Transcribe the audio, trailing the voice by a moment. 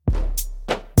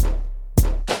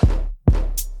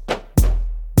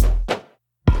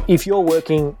If you're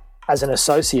working as an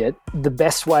associate, the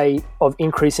best way of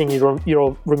increasing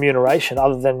your remuneration,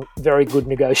 other than very good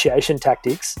negotiation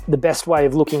tactics, the best way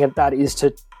of looking at that is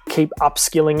to keep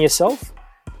upskilling yourself,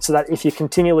 so that if you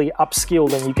continually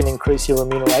upskill, then you can increase your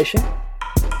remuneration.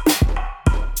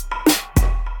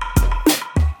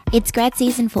 It's grad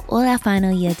season for all our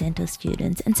final year dental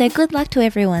students, and so good luck to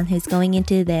everyone who's going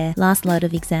into their last lot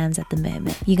of exams at the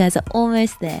moment. You guys are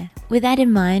almost there. With that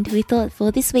in mind, we thought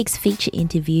for this week's feature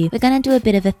interview, we're going to do a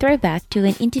bit of a throwback to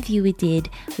an interview we did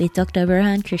with Dr.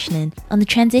 Rohan Krishnan on the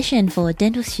transition for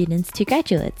dental students to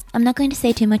graduates. I'm not going to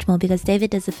say too much more because David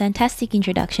does a fantastic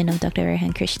introduction of Dr.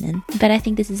 Rohan Krishnan, but I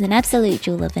think this is an absolute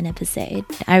jewel of an episode.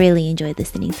 I really enjoyed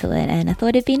listening to it, and I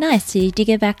thought it'd be nice to dig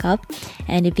it back up,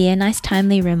 and it'd be a nice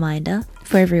timely reminder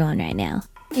for everyone right now.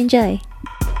 Enjoy.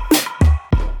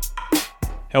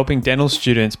 Helping dental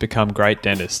students become great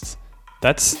dentists.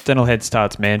 That's Dental Head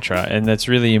Start's mantra, and that's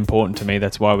really important to me.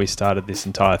 That's why we started this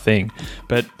entire thing.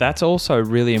 But that's also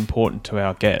really important to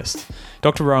our guest.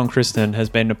 Dr. Rohan Krishnan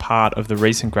has been a part of the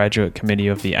recent graduate committee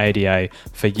of the ADA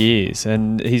for years,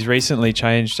 and he's recently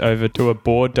changed over to a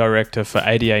board director for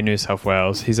ADA New South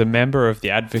Wales. He's a member of the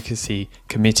advocacy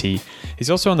committee. He's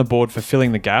also on the board for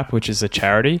Filling the Gap, which is a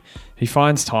charity. He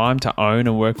finds time to own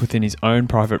and work within his own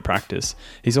private practice.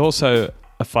 He's also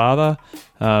a father,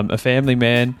 a family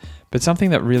man, but something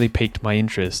that really piqued my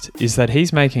interest is that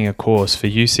he's making a course for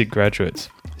USyd graduates.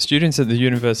 Students at the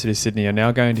University of Sydney are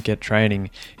now going to get training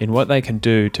in what they can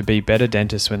do to be better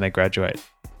dentists when they graduate.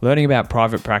 Learning about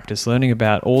private practice, learning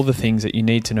about all the things that you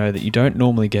need to know that you don't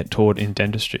normally get taught in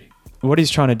dentistry. What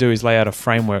he's trying to do is lay out a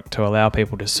framework to allow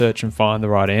people to search and find the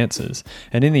right answers.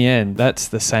 And in the end, that's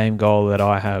the same goal that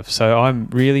I have. So I'm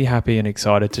really happy and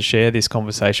excited to share this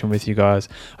conversation with you guys.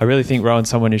 I really think Rohan's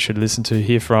someone you should listen to,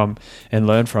 hear from, and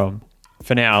learn from.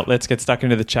 For now, let's get stuck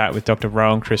into the chat with Dr.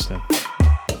 Rohan Krishnan.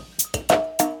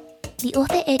 The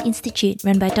Author Ed Institute,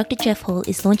 run by Dr. Jeff Hall,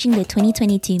 is launching their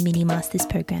 2022 Mini Masters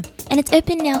program, and it's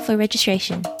open now for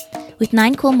registration. With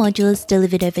 9 core modules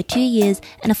delivered over 2 years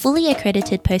and a fully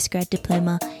accredited postgrad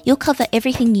diploma, you'll cover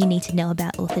everything you need to know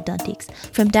about orthodontics,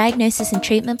 from diagnosis and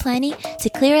treatment planning to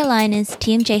clear aligners,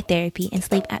 TMJ therapy, and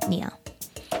sleep apnea.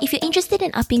 If you're interested in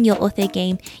upping your ortho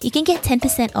game, you can get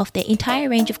 10% off their entire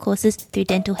range of courses through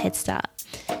Dental Head Start.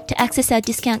 To access our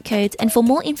discount codes and for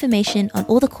more information on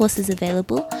all the courses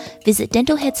available, visit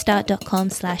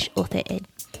dentalheadstart.com/orthoed.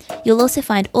 You'll also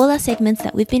find all our segments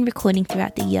that we've been recording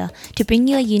throughout the year to bring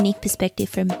you a unique perspective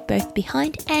from both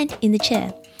behind and in the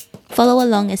chair. Follow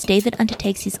along as David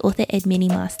undertakes his Author Ed Mini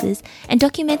Masters and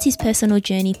documents his personal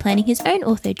journey planning his own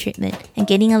ortho treatment and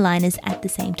getting aligners at the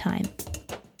same time.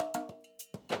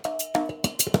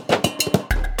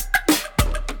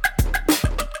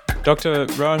 Dr.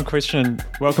 Rohan Krishnan,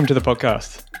 welcome to the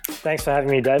podcast. Thanks for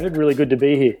having me, David. Really good to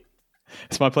be here.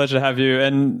 It's my pleasure to have you.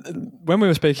 And when we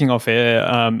were speaking off air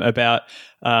about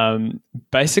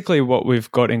basically what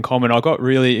we've got in common, I got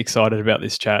really excited about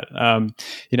this chat.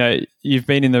 You've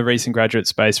been in the recent graduate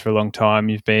space for a long time.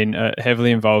 You've been heavily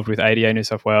involved with ADA New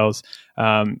South Wales,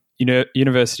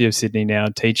 University of Sydney now,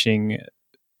 teaching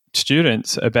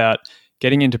students about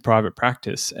getting into private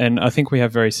practice. And I think we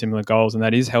have very similar goals, and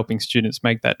that is helping students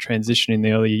make that transition in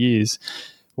the early years.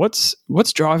 What's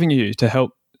driving you to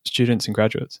help students and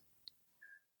graduates?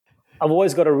 I've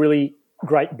always got a really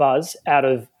great buzz out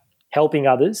of helping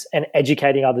others and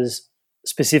educating others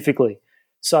specifically.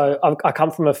 So I come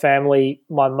from a family,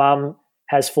 my mum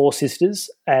has 4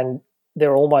 sisters, and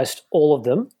they're almost all of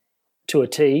them, to a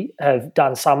T, have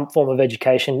done some form of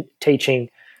education,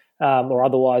 teaching, or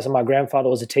otherwise, and my grandfather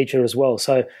was a teacher as well.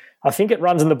 So I think it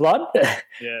runs in the blood,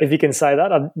 if you can say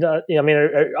that.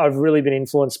 I've really been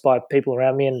influenced by people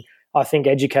around me, and I think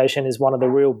education is one of the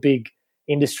real big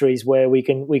industries where we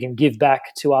can give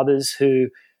back to others who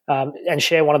and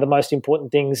share one of the most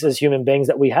important things as human beings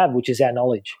that we have, which is our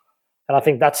knowledge. And I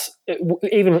think that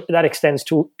extends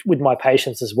to with my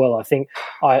patients as well. I think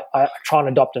I try and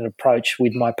adopt an approach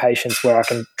with my patients where I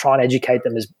can try and educate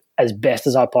them as best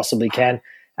as I possibly can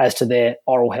as to their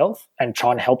oral health and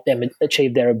try and help them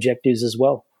achieve their objectives as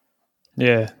well.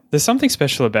 Yeah, there's something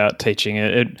special about teaching.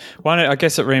 I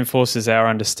guess it reinforces our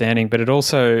understanding, but it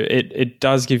also it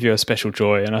does give you a special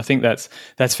joy, and I think that's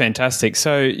fantastic.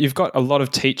 So you've got a lot of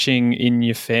teaching in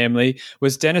your family.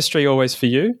 Was dentistry always for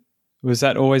you? Was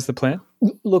that always the plan?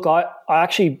 Look, I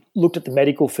actually looked at the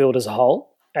medical field as a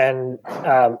whole, and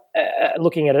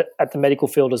looking at the medical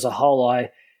field as a whole,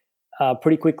 I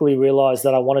pretty quickly realised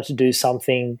that I wanted to do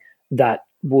something that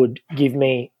would give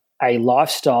me a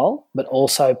lifestyle, but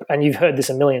also, and you've heard this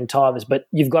a million times, but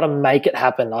you've got to make it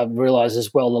happen. I've realised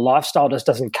as well, the lifestyle just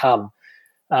doesn't come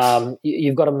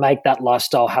You've got to make that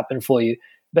lifestyle happen for you.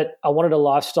 But I wanted a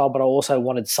lifestyle, but I also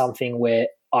wanted something where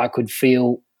I could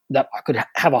feel that I could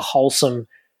have a wholesome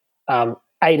A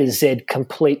to Z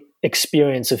complete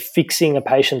experience of fixing a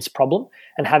patient's problem,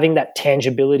 and having that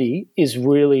tangibility is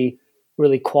really,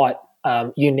 really quite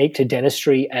unique to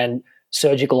dentistry and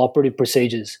surgical operative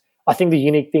procedures. I think the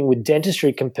unique thing with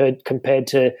dentistry compared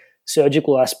to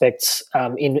surgical aspects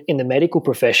in the medical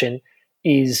profession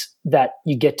is that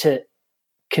you get to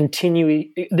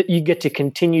continue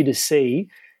to see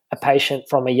a patient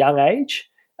from a young age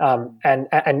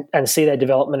and see their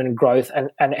development and growth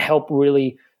and help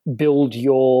really build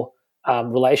your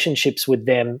relationships with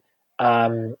them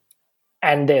and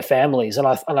their families. And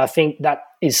I think that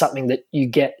is something that you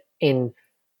get in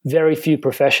very few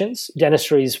professions.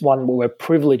 Dentistry is one where we're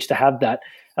privileged to have that.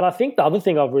 And I think the other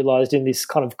thing I've realized in this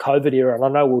kind of COVID era, and I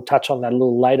know we'll touch on that a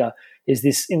little later, is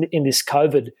this in this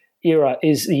COVID era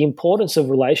is the importance of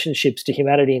relationships to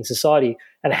humanity and society,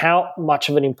 and how much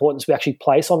of an importance we actually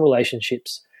place on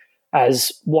relationships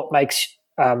as what makes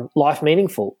life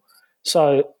meaningful.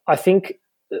 So I think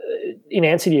in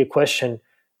answer to your question,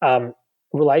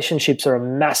 relationships are a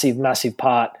massive, massive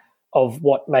part of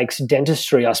what makes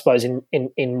dentistry, I suppose,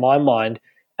 in my mind,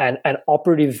 an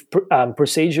operative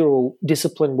procedural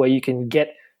discipline where you can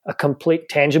get a complete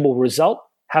tangible result,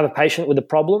 have a patient with a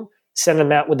problem, send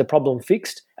them out with the problem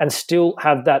fixed, and still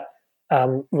have that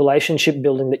relationship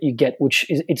building that you get, which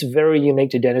it's very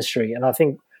unique to dentistry. And I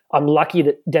think I'm lucky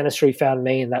that dentistry found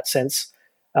me in that sense,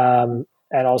 and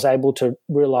I was able to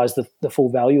realize the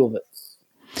full value of it.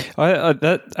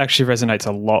 That actually resonates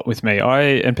a lot with me.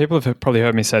 And people have probably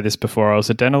heard me say this before. I was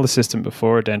a dental assistant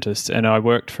before a dentist, and I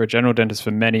worked for a general dentist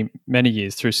for many, many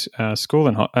years through school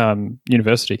and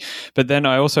university. But then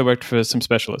I also worked for some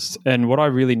specialists. And what I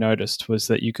really noticed was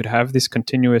that you could have this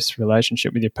continuous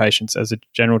relationship with your patients as a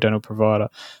general dental provider,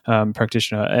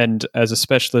 practitioner, and as a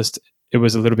specialist, it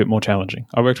was a little bit more challenging.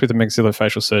 I worked with a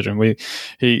maxillofacial surgeon.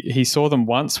 He saw them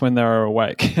once when they were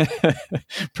awake,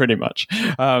 pretty much,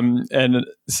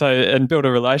 and built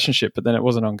a relationship. But then it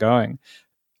wasn't ongoing.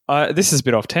 This is a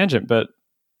bit off tangent, but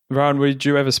Rohan, would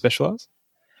you ever specialise?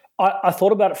 I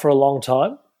thought about it for a long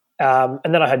time,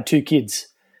 and then I had 2 kids.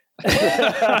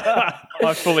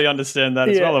 I fully understand that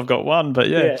as well. I've got one, but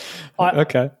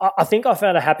okay. I think I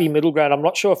found a happy middle ground. I'm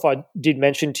not sure if I did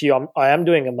mention to you, I am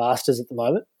doing a master's at the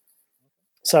moment.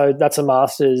 So that's a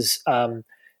master's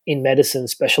in medicine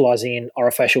specialising in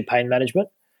orofacial pain management,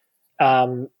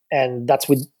 and that's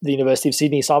with the University of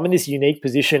Sydney. So I'm in this unique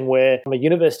position where I'm a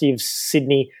University of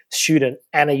Sydney student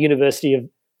and a University of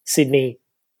Sydney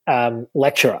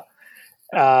lecturer.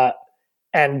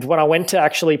 And when I went to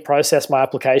actually process my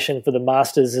application for the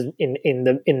master's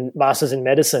in Masters in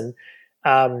Medicine,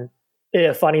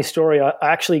 funny story, I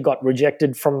actually got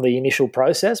rejected from the initial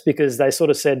process because they sort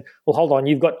of said, well, hold on,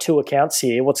 you've got 2 accounts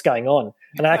here. What's going on?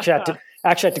 And I actually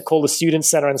had to call the student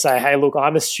centre and say, hey, look,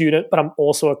 I'm a student, but I'm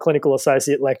also a clinical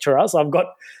associate lecturer. So I've got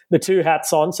the 2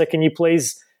 hats on. So can you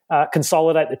please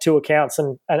consolidate the 2 accounts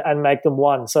and make them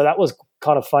one? So that was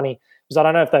kind of funny because I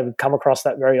don't know if they would come across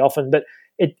that very often, but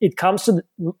it comes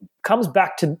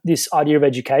back to this idea of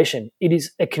education. It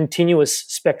is a continuous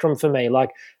spectrum for me.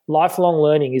 Like, lifelong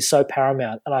learning is so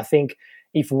paramount. And I think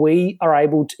if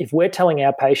we're telling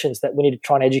our patients that we need to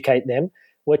try and educate them,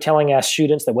 we're telling our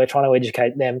students that we're trying to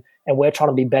educate them, and we're trying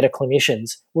to be better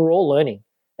clinicians, we're all learning.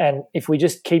 And if we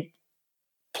just keep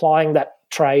plying that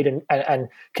trade and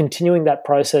continuing that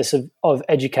process of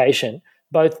education,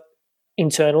 both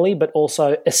internally but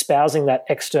also espousing that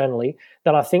externally,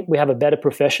 then I think we have a better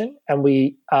profession and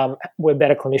we're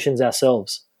better clinicians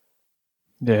ourselves.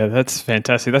 Yeah, that's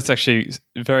fantastic. That's actually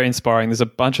very inspiring. There's a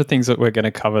bunch of things that we're going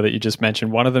to cover that you just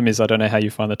mentioned. One of them is, I don't know how you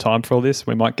find the time for all this.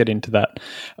 We might get into that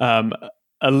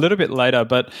a little bit later,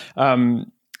 but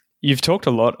you've talked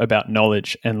a lot about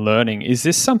knowledge and learning. Is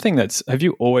this something have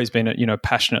you always been a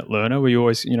passionate learner? Were you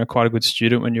always quite a good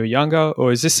student when you were younger,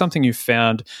 or is this something you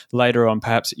found later on,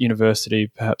 perhaps at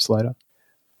university, perhaps later?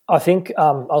 I think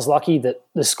I was lucky that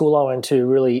the school I went to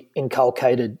really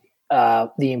inculcated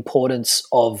the importance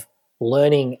of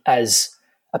learning as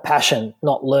a passion,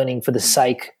 not learning for the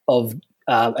sake of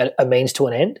a means to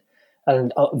an end.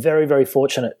 And I'm very, very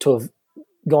fortunate to have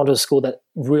gone to a school that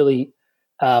really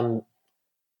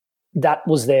that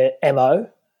was their MO.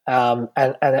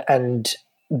 And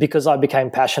because I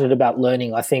became passionate about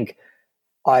learning, I think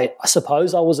I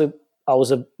suppose I was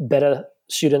a better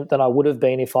student than I would have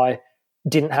been if I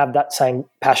didn't have that same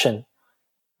passion.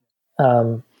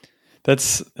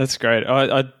 That's great.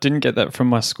 I didn't get that from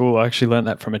my school. I actually learned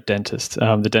that from a dentist,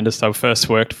 the dentist I first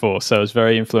worked for. So it was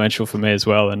very influential for me as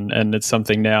well. And it's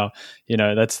something now,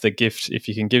 that's the gift. If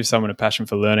you can give someone a passion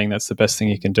for learning, that's the best thing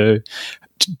you can do.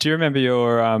 Do you remember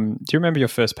your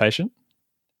first patient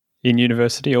in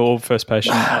university or first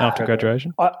patient after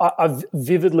graduation? I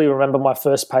vividly remember my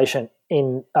first patient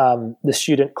in the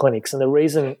student clinics. And the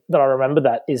reason that I remember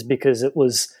that is because it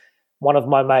was one of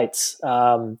my mates.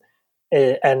 I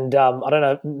don't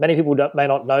know, many people may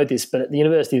not know this, but at the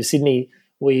University of Sydney,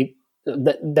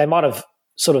 they might have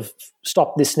sort of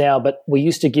stopped this now, but we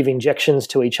used to give injections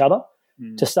to each other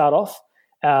to start off.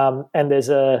 And there's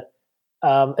a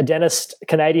dentist,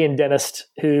 Canadian dentist,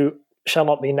 who shall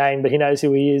not be named, but he knows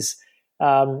who he is.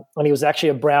 And he was actually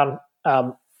a brown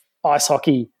ice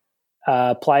hockey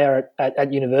player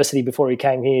at university before he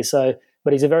came here.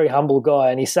 But he's a very humble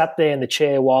guy, and he sat there in the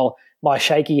chair while my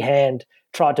shaky hand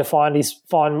tried to find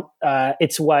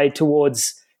its way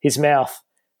towards his mouth.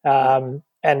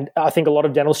 And I think a lot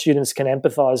of dental students can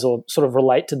empathise or sort of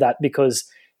relate to that, because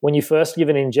when you first give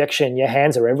an injection, your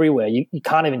hands are everywhere. You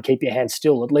can't even keep your hands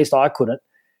still. At least I couldn't.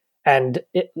 And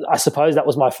I suppose that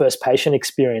was my first patient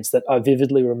experience that I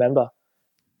vividly remember.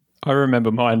 I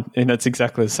remember mine, and it's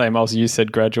exactly the same. You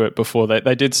said graduate before.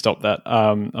 They did stop that,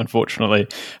 unfortunately.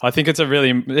 I think it's a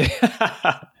really...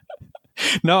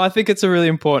 No, I think it's a really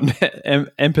important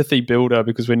empathy builder,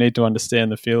 because we need to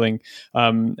understand the feeling.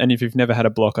 And if you've never had a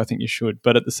block, I think you should.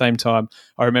 But at the same time,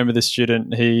 I remember the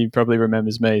student, he probably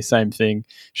remembers me, same thing,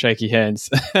 shaky hands.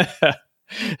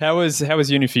 How was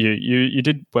uni for you? You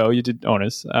did well, you did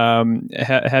honours.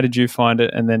 How did you find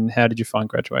it? And then how did you find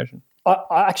graduation?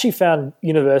 I actually found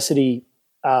university,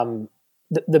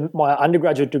 my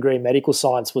undergraduate degree in medical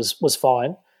science was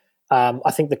fine.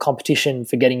 I think the competition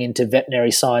for getting into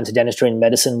veterinary science, dentistry and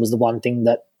medicine was the one thing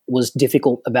that was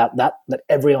difficult about that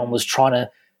everyone was trying to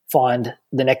find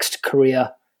the next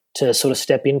career to sort of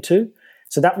step into.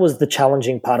 So that was the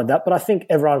challenging part of that. But I think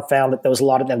everyone found that there was a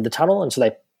light at the end of the tunnel, and so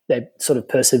they sort of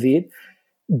persevered.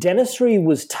 Dentistry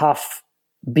was tough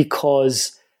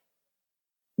because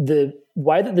the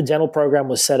way that the dental program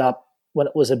was set up when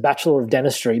it was a Bachelor of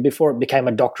Dentistry, before it became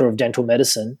a Doctor of Dental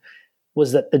Medicine,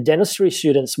 was that the dentistry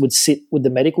students would sit with the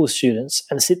medical students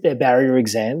and sit their barrier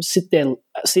exams, sit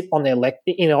on their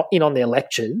on their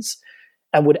lectures,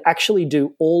 and would actually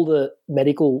do all the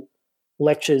medical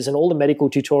lectures and all the medical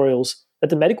tutorials that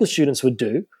the medical students would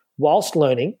do whilst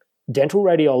learning dental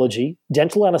radiology,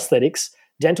 dental anesthetics,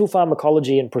 dental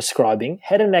pharmacology and prescribing,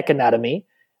 head and neck anatomy,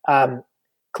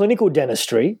 clinical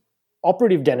dentistry,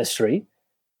 operative dentistry,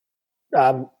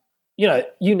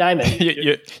 you name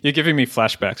it. You're giving me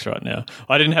flashbacks right now.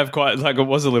 I didn't have quite, it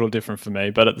was a little different for me,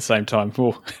 but at the same time,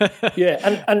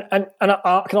 Yeah, and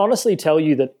I can honestly tell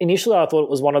you that initially I thought it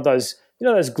was one of those,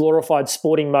 those glorified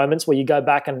sporting moments where you go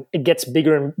back and it gets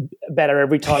bigger and better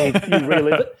every time you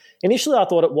relive it. Initially I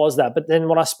thought it was that, but then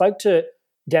when I spoke to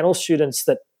dental students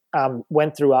that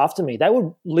went through after me, they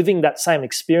were living that same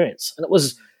experience. And it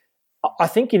was, I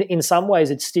think in some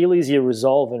ways it's still easier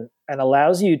resolve and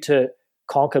allows you to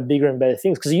conquer bigger and better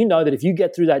things, because you know that if you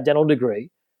get through that dental degree,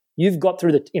 you've got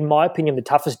through in my opinion, the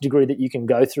toughest degree that you can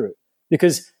go through,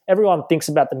 because everyone thinks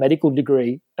about the medical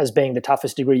degree as being the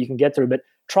toughest degree you can get through, but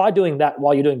try doing that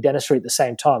while you're doing dentistry at the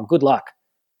same time. Good luck.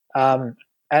 And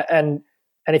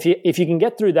if you can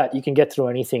get through that, you can get through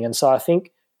anything. And so I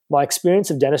think my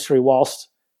experience of dentistry, whilst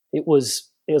it was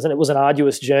an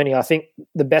arduous journey, I think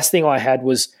the best thing I had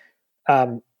was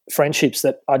friendships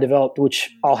that I developed, which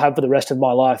I'll have for the rest of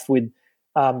my life, with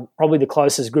probably the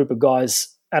closest group of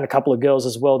guys and a couple of girls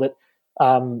as well, that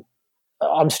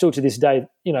I'm still to this day,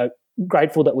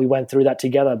 grateful that we went through that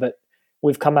together, but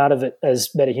we've come out of it as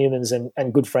better humans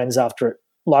and good friends after it,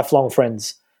 lifelong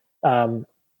friends.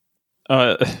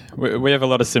 We have a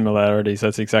lot of similarities.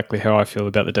 That's exactly how I feel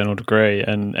about the dental degree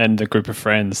and the group of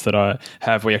friends that I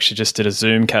have. We actually just did a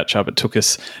Zoom catch up. It took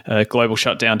us a global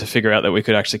shutdown to figure out that we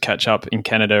could actually catch up in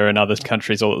Canada and other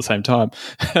countries all at the same time.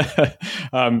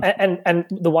 And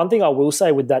the one thing I will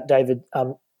say with that, David,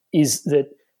 is that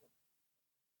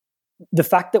the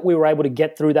fact that we were able to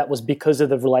get through that was because of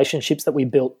the relationships that we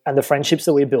built and the friendships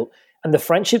that we built. And the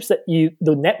friendships the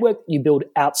network you build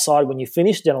outside when you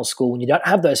finish dental school, when you don't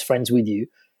have those friends with you,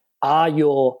 are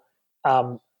your,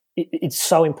 it's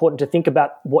so important to think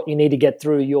about what you need to get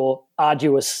through your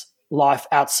arduous life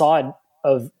outside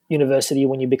of university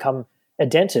when you become a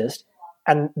dentist.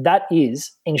 And that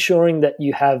is ensuring that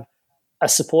you have a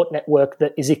support network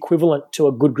that is equivalent to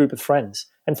a good group of friends.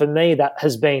 And for me, that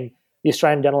has been the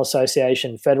Australian Dental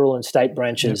Association, federal and state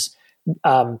branches,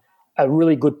 a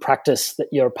really good practice that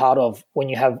you're a part of when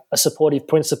you have a supportive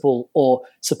principal or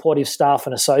supportive staff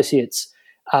and associates,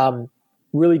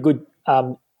 really good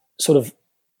sort of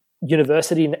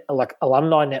university like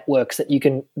alumni networks that you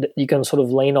can sort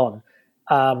of lean on.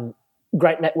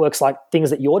 Great networks like things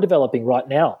that you're developing right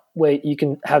now, where you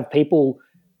can have people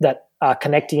that are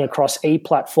connecting across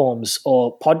e-platforms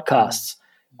or podcasts.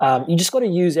 You just got to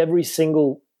use every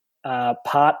single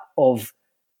part of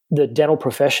the dental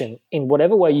profession in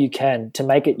whatever way you can to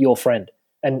make it your friend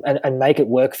and make it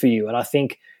work for you. And I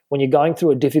think when you're going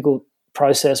through a difficult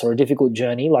process or a difficult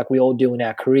journey, like we all do in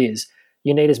our careers,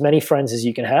 you need as many friends as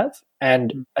you can have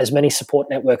and as many support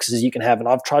networks as you can have. And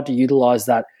I've tried to utilize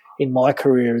that in my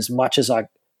career as much as I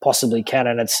possibly can.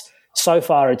 And it's so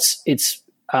far it's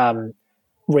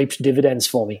reaped dividends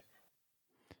for me.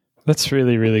 That's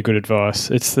really, really good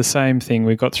advice. It's the same thing.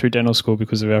 We got through dental school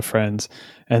because of our friends,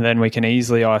 and then we can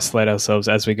easily isolate ourselves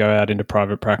as we go out into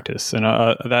private practice. And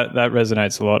that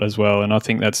resonates a lot as well. And I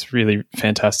think that's really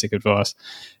fantastic advice.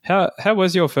 How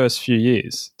was your first few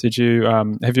years? Did you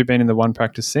have you been in the one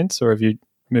practice since, or have you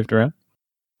moved around?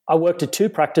 I worked at two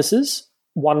practices.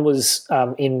 One was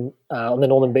on the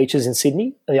Northern Beaches in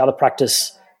Sydney, and the other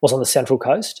practice was on the Central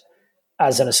Coast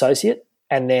as an associate.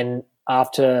 And then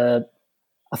after,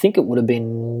 I think it would have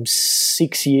been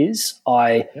 6 years,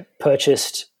 I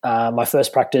purchased my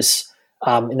first practice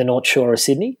in the North Shore of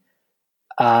Sydney.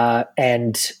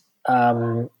 It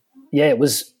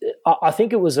was, I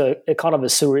think it was a kind of a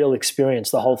surreal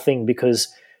experience, the whole thing,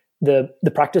 because the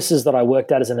practices that I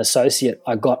worked at as an associate,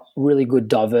 I got really good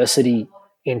diversity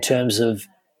in terms of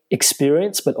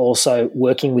experience, but also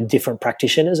working with different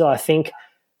practitioners. And I think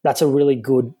that's a really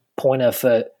good pointer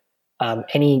for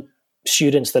any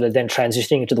students that are then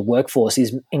transitioning into the workforce,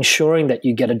 is ensuring that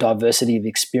you get a diversity of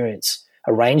experience,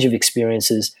 a range of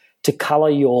experiences to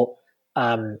colour your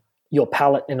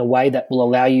palette in a way that will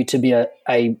allow you to be a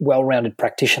well-rounded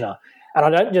practitioner. And I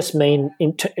don't just mean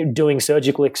doing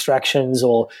surgical extractions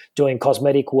or doing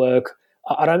cosmetic work.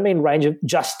 I don't mean range of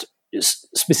just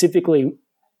specifically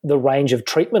the range of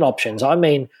treatment options. I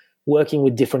mean working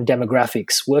with different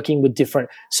demographics, working with different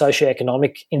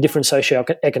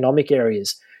socioeconomic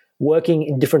areas, working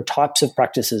in different types of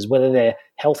practices, whether they're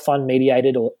health fund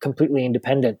mediated or completely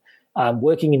independent,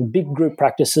 working in big group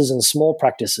practices and small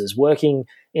practices, working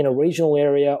in a regional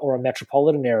area or a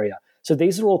metropolitan area. So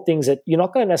these are all things that you're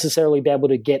not going to necessarily be able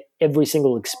to get every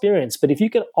single experience, but if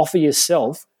you can offer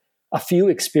yourself a few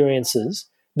experiences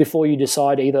before you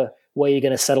decide either where you're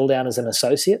going to settle down as an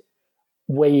associate,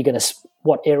 what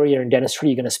area in dentistry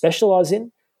you're going to specialize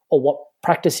in, or what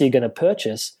practice you're going to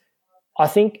purchase, I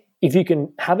think if you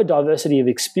can have a diversity of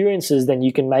experiences, then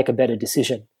you can make a better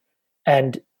decision.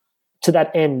 And to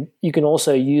that end, you can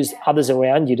also use others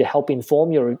around you to help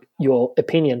inform your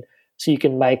opinion, so you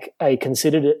can make a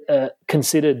considered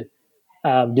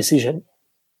decision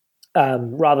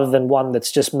rather than one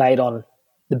that's just made on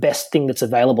the best thing that's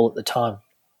available at the time.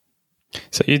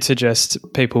 So you'd suggest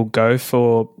people go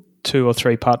for 2 or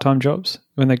 3 part-time jobs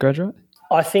when they graduate?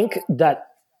 I think that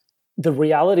the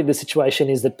reality of the situation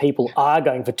is that people are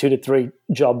going for 2 to 3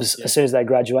 jobs as soon as they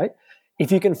graduate.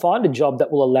 If you can find a job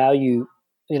that will allow you,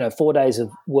 4 days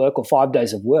of work or 5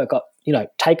 days of work,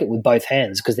 take it with both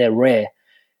hands, because they're rare.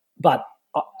 But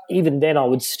even then, I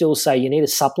would still say you need to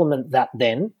supplement that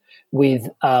then with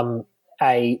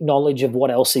a knowledge of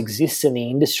what else exists in the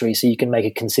industry, so you can make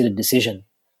a considered decision.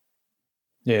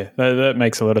 Yeah, that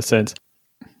makes a lot of sense.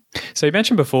 So you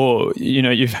mentioned before,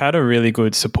 you've had a really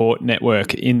good support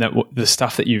network in that the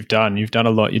stuff that you've done. You've done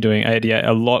a lot. You're doing ADA,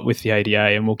 a lot with the ADA,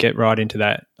 and we'll get right into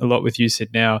that a lot with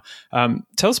USyd now.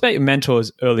 Tell us about your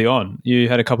mentors early on. You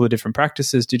had a couple of different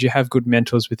practices. Did you have good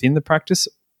mentors within the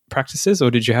practices, or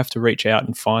did you have to reach out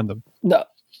and find them? No,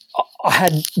 I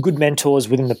had good mentors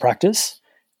within the practice.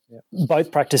 Yeah.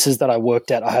 Both practices that I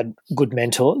worked at, I had good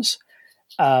mentors.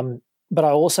 But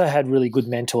I also had really good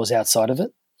mentors outside of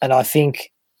it. And I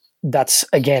think that's,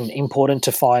 again, important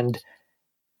to find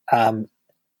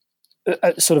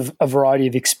sort of a variety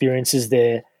of experiences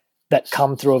there that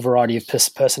come through a variety of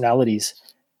personalities.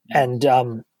 And,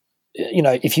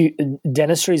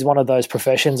 dentistry is one of those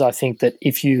professions, I think, that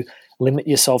if you limit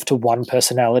yourself to one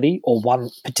personality or one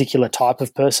particular type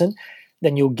of person,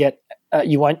 then you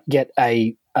won't get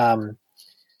a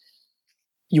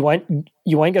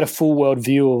full world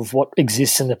view of what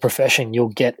exists in the profession. You'll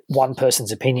get one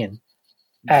person's opinion.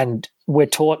 And we're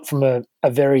taught from a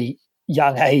very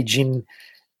young age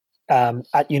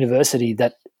at university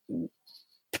that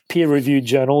peer-reviewed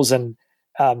journals and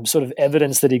sort of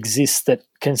evidence that exists that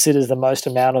considers the most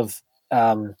amount of,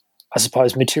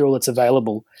 material that's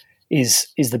available is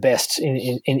the best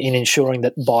in ensuring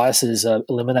that biases are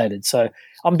eliminated. So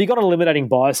I'm big on eliminating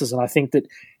biases, and I think that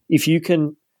if you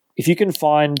can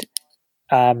find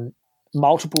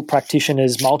multiple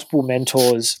practitioners, multiple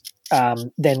mentors,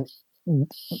 then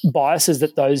biases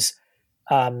that those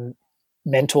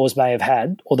mentors may have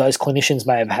had or those clinicians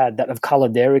may have had that have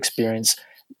coloured their experience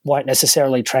won't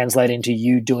necessarily translate into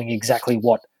you doing exactly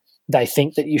what they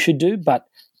think that you should do, but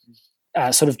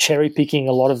sort of cherry picking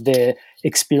a lot of their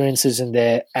experiences and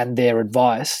their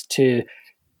advice to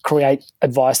create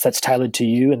advice that's tailored to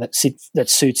you and that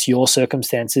suits your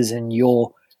circumstances and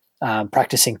your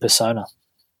practicing persona.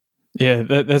 Yeah,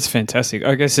 that's fantastic.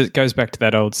 I guess it goes back to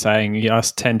that old saying, you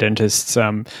ask 10 dentists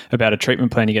about a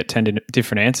treatment plan, you get 10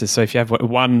 different answers. So if you have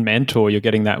one mentor, you're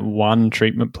getting that one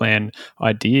treatment plan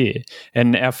idea.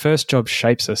 And our first job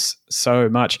shapes us so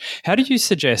much. How do you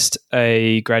suggest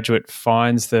a graduate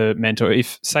finds the mentor?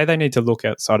 If, say, they need to look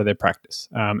outside of their practice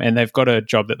and they've got a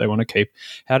job that they want to keep,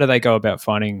 how do they go about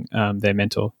finding their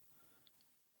mentor?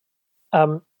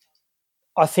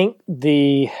 I think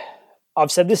I've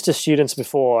said this to students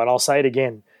before, and I'll say it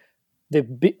again.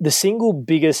 The single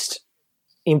biggest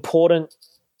important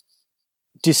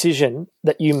decision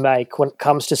that you make when it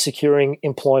comes to securing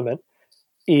employment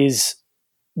is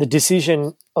the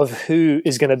decision of who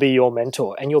is going to be your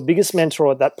mentor. And your biggest mentor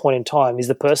at that point in time is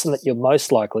the person that you're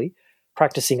most likely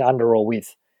practicing under or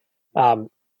with.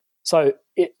 So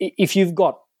if you've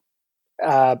got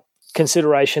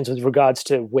considerations with regards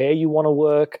to where you want to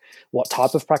work, what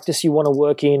type of practice you want to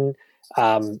work in,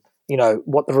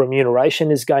 what the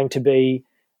remuneration is going to be.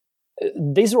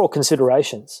 These are all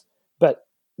considerations, but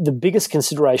the biggest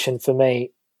consideration for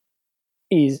me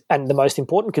is, and the most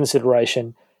important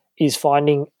consideration, is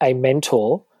finding a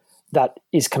mentor that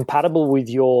is compatible with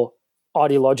your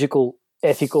ideological,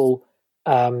 ethical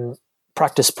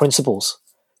practice principles.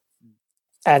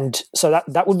 And so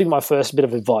that would be my first bit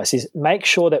of advice, is make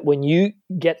sure that when you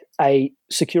get a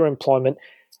secure employment,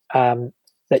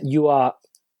 that you are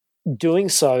doing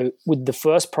so with the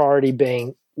first priority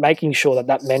being making sure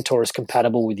that mentor is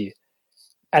compatible with you.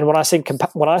 And when I say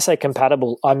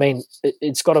compatible, I mean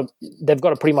they've got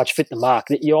to pretty much fit the mark.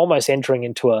 That you're almost entering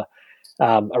into a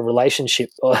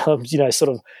relationship, or sort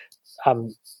of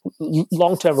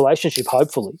long-term relationship,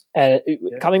 hopefully.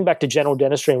 Coming back to general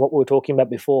dentistry and what we were talking about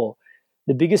before,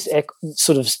 the biggest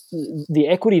the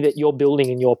equity that you're building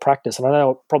in your practice, and I know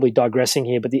I'm probably digressing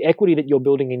here, but the equity that you're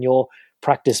building in your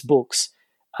practice books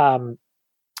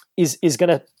is going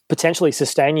to potentially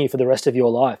sustain you for the rest of your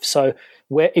life. So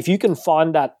if you can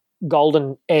find that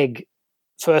golden egg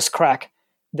first crack,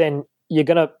 then you're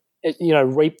going to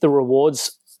reap the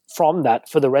rewards from that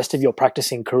for the rest of your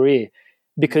practicing career,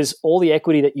 because all the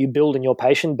equity that you build in your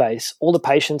patient base, all the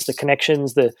patients, the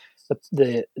connections, the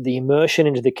immersion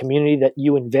into the community that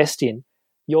you invest in,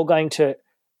 you're going to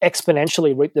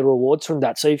exponentially reap the rewards from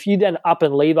that. So if you then up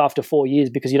and leave after 4 years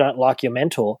because you don't like your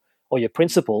mentor or your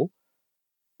principal,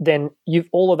 then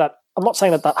all of that. I'm not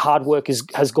saying that hard work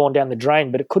has gone down the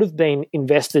drain, but it could have been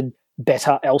invested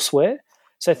better elsewhere.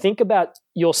 So think about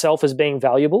yourself as being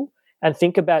valuable, and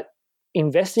think about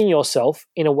investing yourself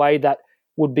in a way that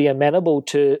would be amenable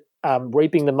to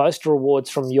reaping the most rewards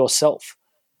from yourself,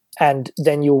 and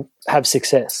then you'll have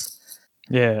success.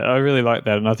 Yeah, I really like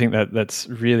that, and I think that's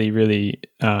really, really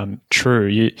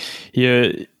true.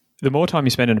 The more time you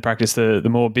spend in a practice, the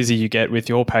more busy you get with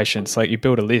your patients. Like, you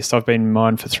build a list. I've been in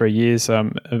mine for 3 years.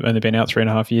 I've only been out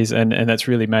 3.5 years, and that's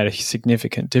really made a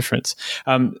significant difference.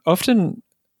 Often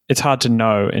it's hard to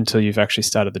know until you've actually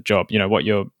started the job, what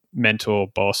your mentor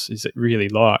boss is really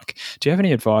like. Do you have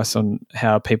any advice on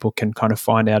how people can kind of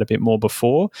find out a bit more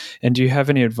before? And do you have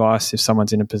any advice if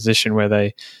someone's in a position where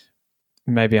they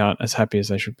maybe aren't as happy as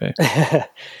they should be?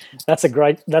 That's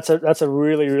a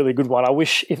really, really good one. I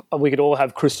wish if we could all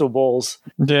have crystal balls.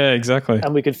 Yeah, exactly.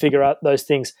 And we could figure out those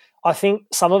things. I think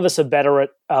some of us are better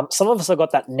at, some of us have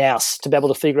got that nous to be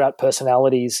able to figure out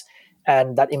personalities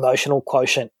and that emotional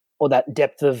quotient, or that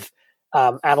depth of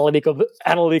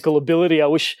analytical ability. I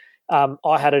wish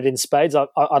I had it in spades.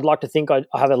 I'd like to think I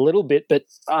have a little bit, but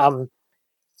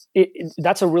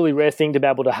that's a really rare thing to be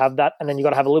able to have that. And then you've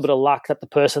got to have a little bit of luck that the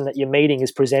person that you're meeting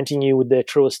is presenting you with their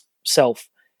truest self,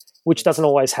 which doesn't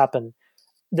always happen.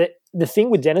 The thing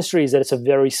with dentistry is that it's a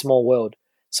very small world.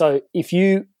 So if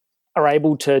you are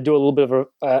able to do a little bit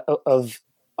of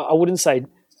I wouldn't say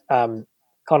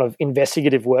kind of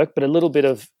investigative work, but a little bit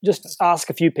of just ask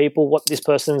a few people what this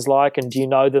person's like and do you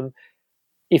know them.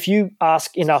 If you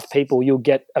ask enough people, you'll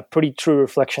get a pretty true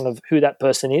reflection of who that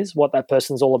person is, what that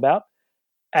person's all about,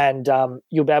 and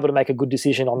you'll be able to make a good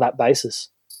decision on that basis.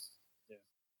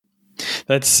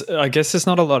 I guess there's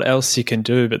not a lot else you can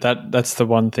do, but that's the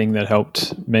one thing that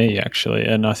helped me actually,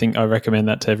 and I think I recommend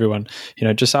that to everyone.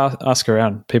 Just ask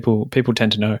around. People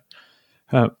tend to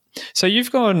know. So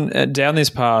you've gone down this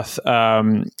path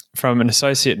from an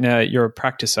associate, now you're a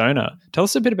practice owner. Tell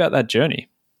us a bit about that journey.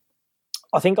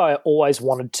 I think I always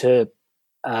wanted to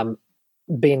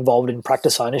be involved in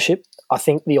practice ownership. I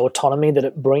think the autonomy that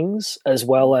it brings, as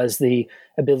well as the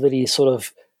ability to sort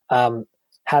of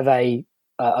have a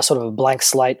sort of a blank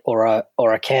slate or a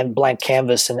blank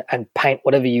canvas and paint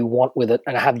whatever you want with it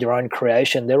and have your own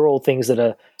creation, they're all things that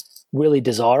are really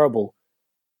desirable.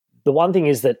 The one thing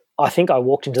is that I think I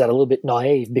walked into that a little bit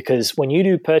naive, because when you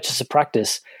do purchase a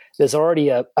practice, there's already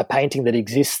a painting that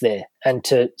exists there, and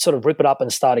to sort of rip it up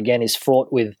and start again is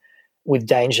fraught with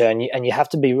danger, and you have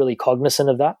to be really cognizant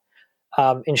of that,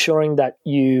 ensuring that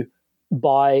you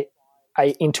buy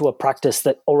into a practice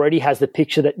that already has the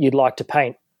picture that you'd like to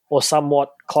paint, or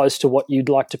somewhat close to what you'd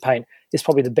like to paint, is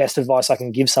probably the best advice I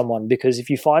can give someone, because if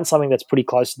you find something that's pretty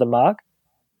close to the mark,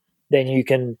 then you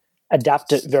can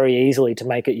adapt it very easily to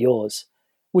make it yours,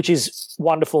 which is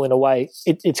wonderful in a way.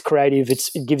 It's creative. It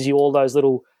gives you all those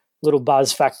little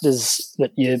buzz factors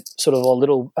that you sort of, or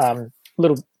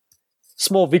little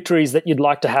small victories that you'd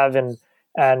like to have, and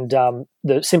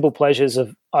the simple pleasures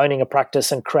of owning a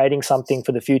practice and creating something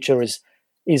for the future is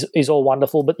all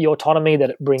wonderful. But the autonomy that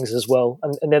it brings as well,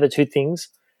 and they're the two things.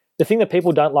 The thing that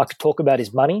people don't like to talk about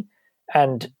is money,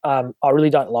 and I really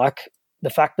don't like the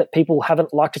fact that people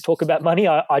haven't liked to talk about money.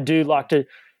 I do like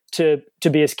to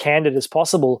be as candid as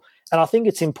possible, and I think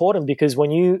it's important, because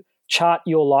when you chart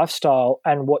your lifestyle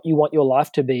and what you want your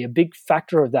life to be, a big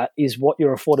factor of that is what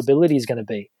your affordability is going to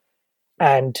be.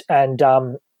 And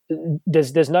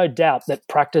there's no doubt that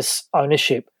practice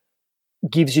ownership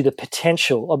gives you the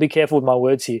potential. I'll be careful with my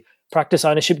words here. Practice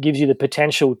ownership gives you the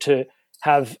potential to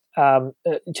have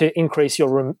to increase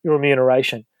your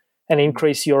remuneration and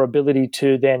increase your ability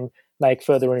to then make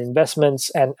further investments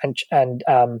and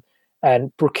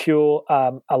procure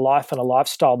a life and a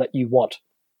lifestyle that you want.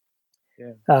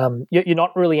 Yeah. You're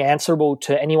not really answerable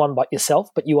to anyone but yourself,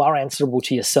 but you are answerable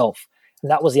to yourself.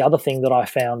 And that was the other thing that I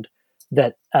found,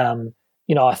 that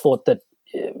I thought that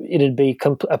it'd be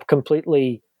a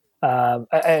completely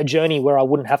a journey where I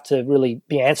wouldn't have to really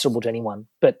be answerable to anyone,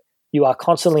 but you are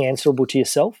constantly answerable to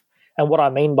yourself. And what I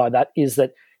mean by that is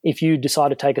that if you decide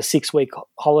to take a 6-week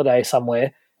holiday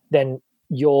somewhere, then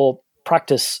your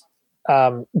practice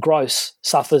gross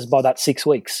suffers by that 6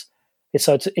 weeks.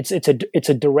 So it's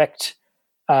a direct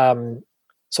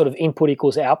sort of input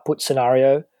equals output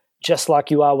scenario, just like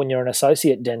you are when you're an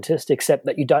associate dentist, except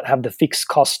that you don't have the fixed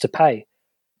costs to pay.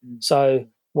 So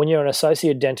when you're an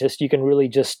associate dentist, you can really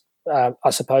just, I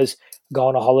suppose, go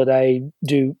on a holiday,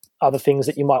 do other things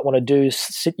that you might want to do,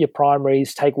 sit your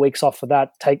primaries, take weeks off for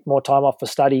that, take more time off for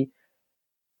study.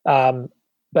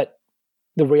 But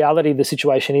the reality of the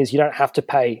situation is you don't have to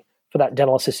pay for that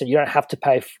dental assistant. You don't have to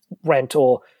pay rent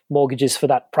or mortgages for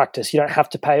that practice. You don't have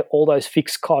to pay all those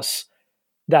fixed costs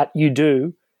that you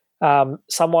do.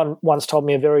 Someone once told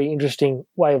me a very interesting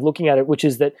way of looking at it, which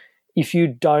is that if you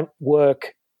don't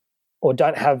work or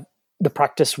don't have the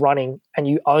practice running and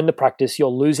you own the practice, you're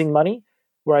losing money.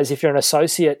 Whereas if you're an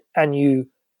associate and you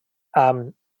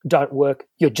don't work,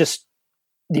 you're just,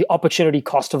 the opportunity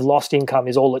cost of lost income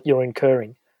is all that you're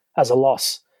incurring as a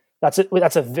loss. That's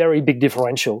a very big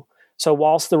differential. So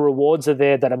whilst the rewards are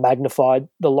there that are magnified,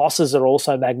 the losses are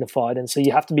also magnified. And so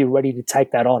you have to be ready to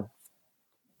take that on.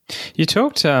 You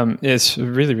talked, it's a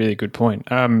really, really good point,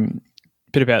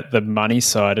 bit about the money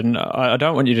side. And I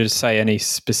don't want you to say any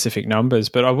specific numbers,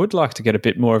 but I would like to get a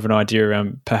bit more of an idea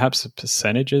around perhaps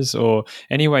percentages or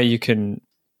any way you can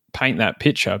paint that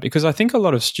picture, because I think a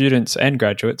lot of students and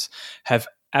graduates have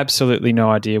absolutely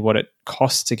no idea what it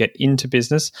costs to get into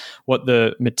business, what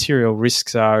the material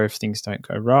risks are if things don't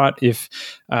go right, if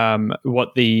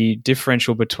what the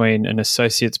differential between an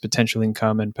associate's potential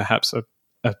income and perhaps a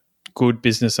good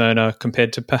business owner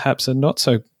compared to perhaps a not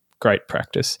so great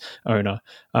practice owner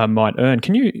might earn.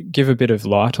 Can you give a bit of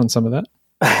light on some of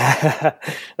that?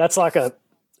 That's like a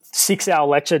 6-hour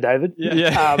lecture, David.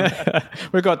 Yeah.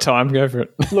 We've got time. Go for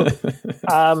it. Look,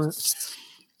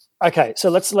 okay, so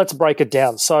let's break it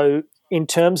down. So in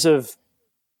terms of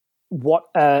what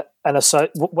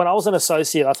when I was an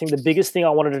associate, I think the biggest thing I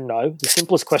wanted to know, the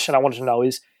simplest question I wanted to know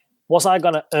is, was I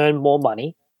going to earn more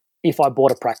money if I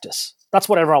bought a practice? That's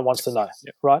what everyone wants to know,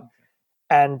 right?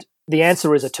 And the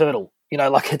answer is a turtle.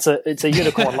 Like it's a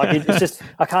unicorn. Like it's just,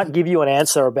 I can't give you an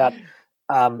answer about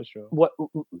what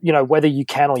whether you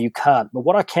can or you can't. But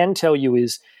what I can tell you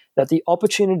is that the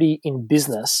opportunity in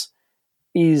business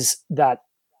is that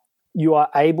you are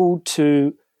able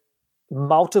to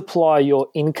multiply your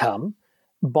income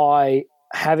by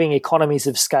having economies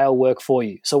of scale work for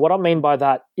you. So what I mean by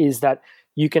that is that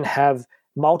you can have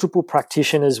multiple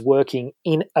practitioners working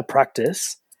in a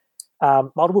practice,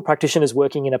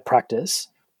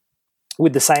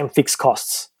 with the same fixed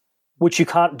costs, which you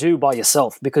can't do by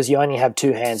yourself because you only have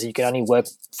two hands and you can only work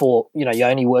you're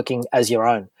only working as your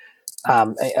own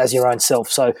self.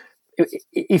 So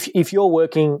if you're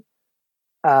working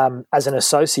as an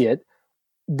associate,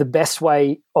 the best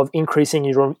way of increasing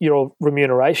your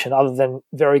remuneration, other than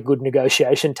very good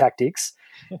negotiation tactics,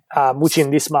 which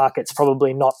in this market's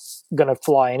probably not going to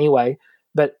fly anyway,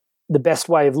 but the best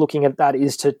way of looking at that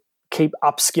is to keep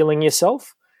upskilling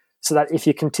yourself, so that if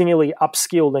you continually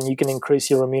upskill, then you can increase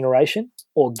your remuneration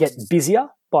or get busier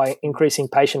by increasing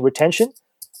patient retention.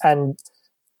 And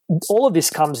all of this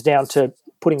comes down to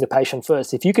putting the patient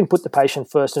first. If you can put the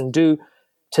patient first and do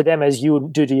to them as you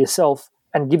would do to yourself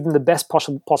and give them the best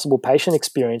possible patient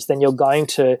experience, then you're going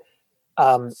to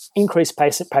increase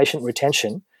patient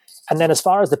retention. And then as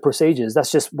far as the procedures,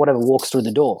 that's just whatever walks through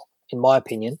the door, in my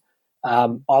opinion.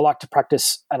 I like to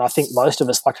practice, and I think most of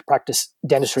us like to practice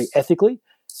dentistry ethically,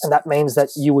 and that means that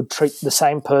you would treat the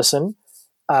same person,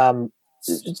 10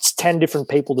 different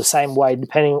people the same way,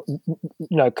 depending,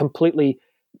 completely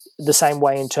the same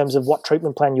way in terms of what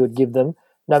treatment plan you would give them,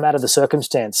 no matter the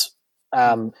circumstance.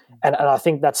 And I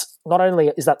think that's not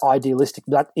only is that idealistic,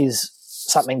 but that is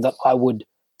something that I would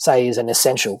say is an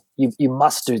essential. You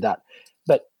must do that.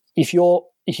 But if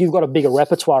you've got a bigger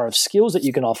repertoire of skills that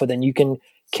you can offer, then you can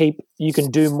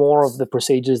do more of the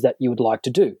procedures that you would like to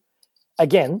do.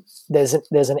 Again, there's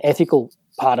an ethical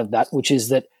part of that, which is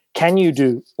that can you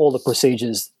do all the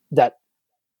procedures that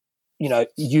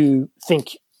you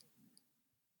think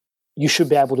you should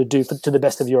be able to do to the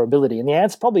best of your ability? And the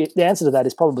answer to that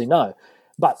is probably no.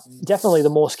 But definitely the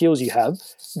more skills you have,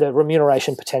 the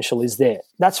remuneration potential is there.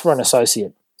 That's for an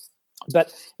associate.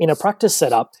 But in a practice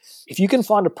setup, if you can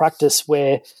find a practice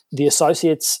where the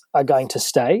associates are going to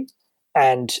stay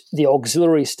and the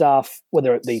auxiliary staff,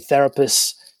 whether it be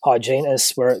therapists,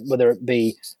 hygienists, whether it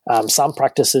be some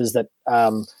practices that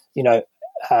have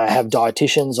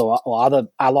dietitians or other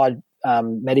allied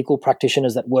medical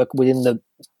practitioners that work within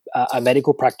a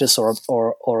medical practice or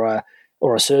a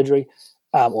surgery,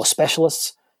 or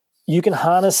specialists, you can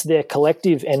harness their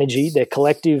collective energy, their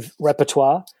collective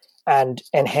repertoire, and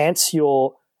enhance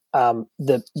your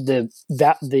the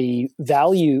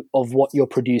value of what you're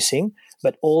producing,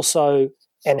 but also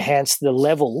enhance the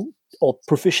level or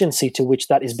proficiency to which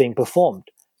that is being performed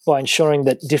by ensuring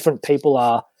that different people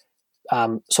are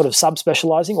sort of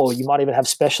subspecializing, or you might even have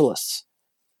specialists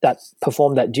that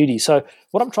perform that duty. So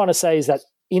what I'm trying to say is that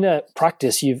in a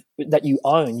practice that you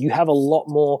own, you have a lot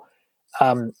more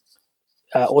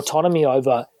autonomy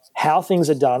over how things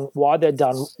are done, why they're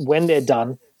done, when they're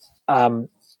done.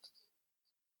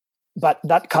 But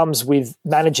that comes with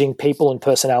managing people and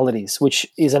personalities, which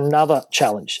is another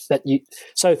challenge.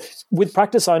 So with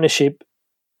practice ownership,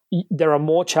 there are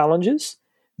more challenges.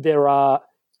 There are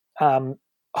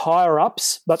higher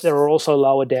ups, but there are also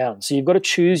lower down. So you've got to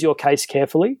choose your case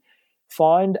carefully.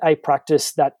 Find a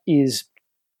practice that is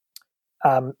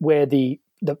find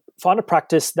a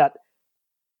practice that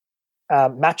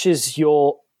matches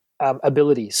your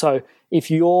ability. So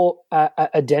if you're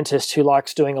a dentist who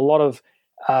likes doing a lot of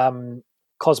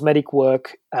cosmetic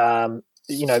work,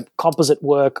 composite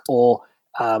work, or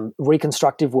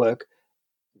reconstructive work,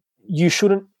 you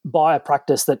shouldn't buy a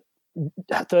practice that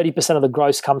 30% of the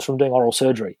gross comes from doing oral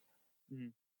surgery.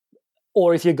 Mm.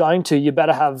 Or if you're going to, you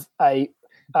better have a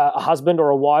husband or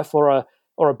a wife or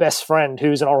a best friend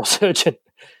who's an oral surgeon,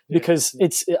 because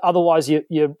it's otherwise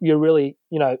you're really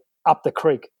up the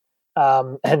creek,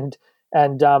 and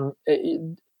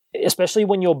especially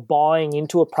when you're buying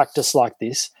into a practice like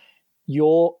this,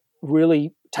 you're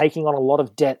really taking on a lot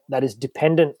of debt that is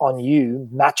dependent on you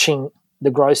matching the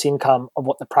gross income of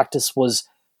what the practice was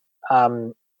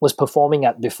performing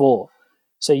at before.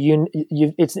 So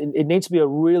it needs to be a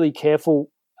really careful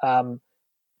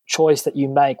choice that you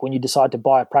make when you decide to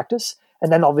buy a practice.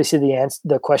 And then obviously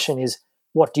the question is,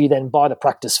 what do you then buy the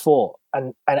practice for?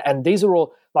 And these are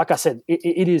all, like I said,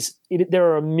 there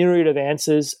are a myriad of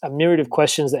answers, a myriad of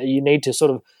questions that you need to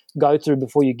sort of go through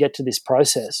before you get to this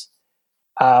process.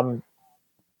 Was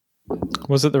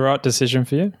it the right decision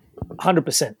for you?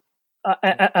 100%.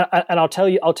 And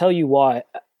I'll tell you why.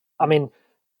 I mean,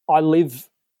 I live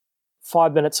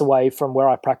 5 minutes away from where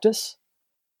I practice.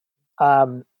 I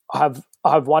have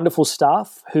wonderful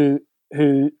staff who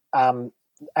and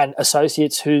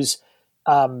associates whose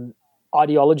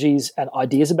ideologies and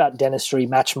ideas about dentistry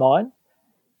match mine,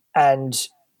 and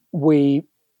we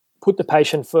put the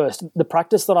patient first. The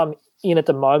practice that I'm in at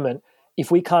the moment,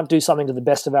 if we can't do something to the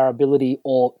best of our ability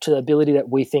or to the ability that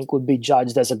we think would be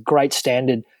judged as a great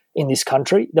standard in this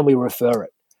country, then we refer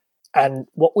it. And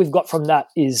what we've got from that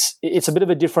is it's a bit of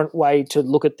a different way to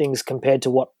look at things compared to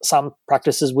what some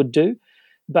practices would do.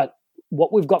 But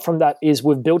what we've got from that is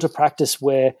we've built a practice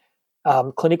where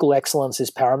clinical excellence is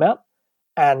paramount,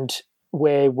 and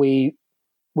where we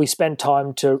spend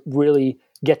time to really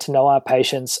get to know our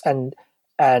patients and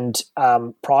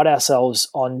pride ourselves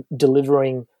on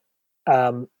delivering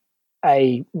not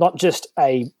just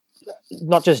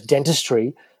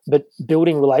dentistry, but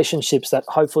building relationships that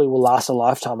hopefully will last a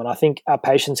lifetime. And I think our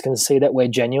patients can see that we're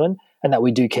genuine and that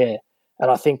we do care.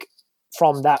 And I think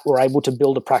from that, we're able to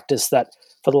build a practice that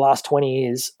for the last 20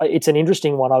 years, it's an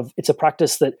interesting one. It's a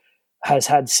practice that has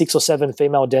had 6 or 7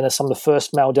 female dentists. I'm the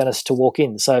first male dentist to walk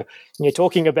in. So when you're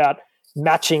talking about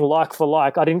matching like for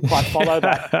like, I didn't quite follow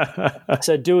that.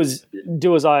 So do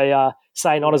as I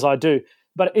say, not as I do.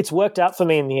 But it's worked out for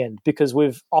me in the end, because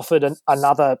we've offered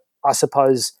another, I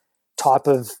suppose, type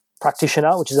of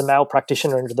practitioner, which is a male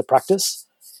practitioner, into the practice.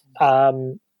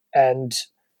 And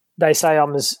they say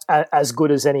I'm as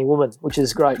good as any woman, which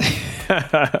is great.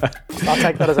 I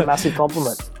take that as a massive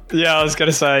compliment. Yeah, I was going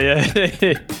to say,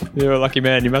 yeah. You're a lucky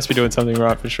man. You must be doing something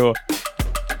right for sure.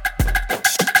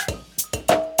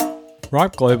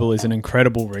 Ripe Global is an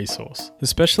incredible resource,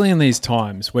 especially in these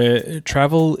times where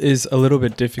travel is a little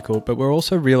bit difficult, but we're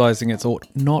also realising it's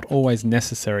not always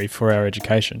necessary for our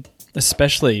education.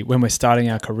 Especially when we're starting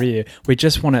our career, we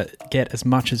just want to get as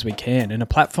much as we can, and a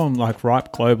platform like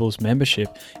Ripe Global's membership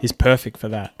is perfect for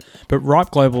that. But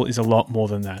Ripe Global is a lot more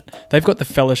than that. They've got the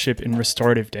fellowship in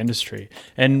restorative dentistry,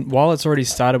 and while it's already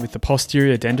started with the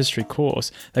posterior dentistry course,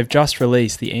 they've just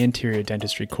released the anterior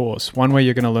dentistry course, one where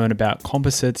you're going to learn about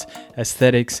composites,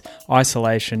 aesthetics,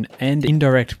 isolation, and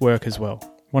indirect work as well.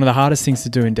 One of the hardest things to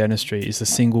do in dentistry is the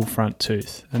single front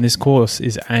tooth, and this course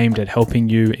is aimed at helping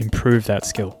you improve that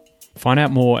skill. Find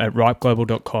out more at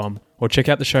ripeglobal.com or check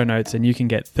out the show notes and you can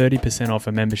get 30% off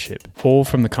a membership, all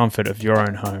from the comfort of your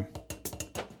own home.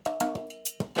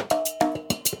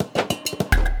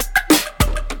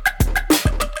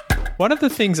 One of the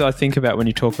things I think about when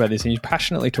you talk about this, and you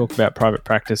passionately talk about private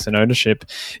practice and ownership,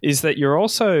 is that you're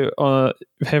also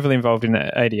heavily involved in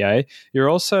ADA. You're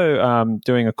also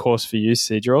doing a course for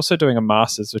USyd. You're also doing a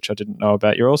master's, which I didn't know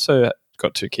about. You're also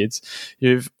got 2 kids.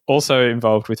 You've also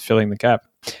involved with Filling the Gap.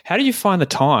 How do you find the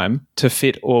time to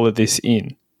fit all of this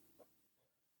in?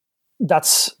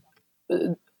 That's,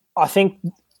 I think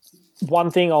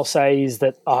one thing I'll say is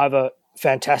that I have a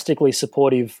fantastically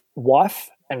supportive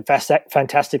wife and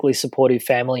fantastically supportive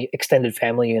family, extended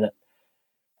family unit.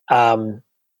 I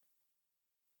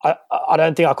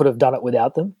don't think I could have done it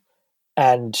without them.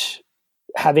 And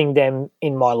having them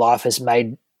in my life has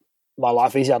made my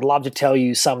life easy. I'd love to tell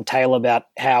you some tale about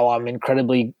how I'm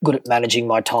incredibly good at managing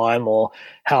my time or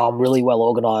how I'm really well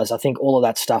organized. I think all of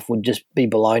that stuff would just be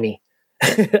baloney,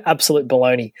 absolute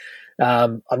baloney.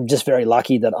 I'm just very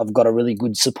lucky that I've got a really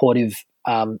good supportive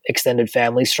extended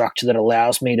family structure that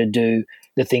allows me to do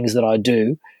the things that I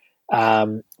do.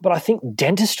 But I think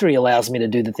dentistry allows me to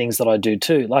do the things that I do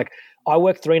too. Like, I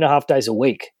work 3.5 days a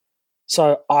week.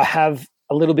 So I have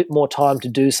a little bit more time to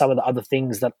do some of the other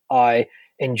things that I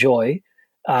enjoy,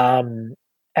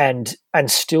 and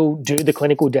still do the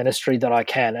clinical dentistry that I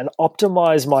can and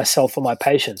optimize myself for my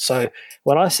patients. So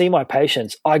when I see my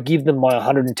patients, I give them my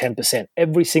 110%.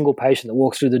 Every single patient that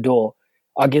walks through the door,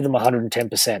 I give them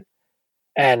 110%.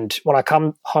 And when I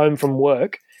come home from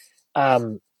work,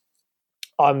 I'm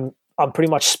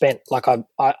pretty much spent. Like,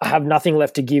 I have nothing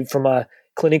left to give from a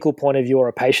clinical point of view or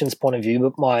a patient's point of view,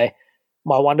 but my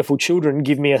wonderful children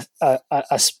give me a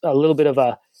little bit of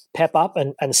a pep up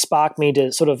and spark me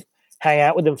to sort of hang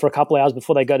out with them for a couple of hours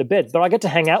before they go to bed. But I get to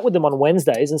hang out with them on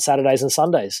Wednesdays and Saturdays and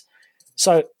Sundays.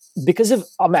 So because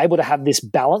I'm able to have this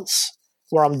balance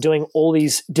where I'm doing all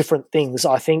these different things,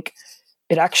 I think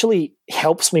it actually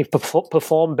helps me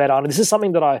perform better. And this is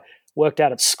something that I worked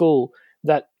out at school,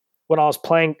 that when I was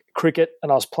playing cricket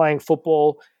and I was playing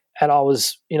football and I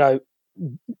was,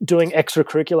 doing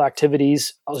extracurricular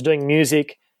activities, I was doing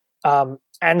music,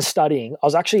 and studying, I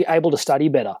was actually able to study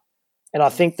better. And I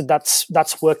think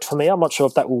that's worked for me. I'm not sure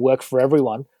if that will work for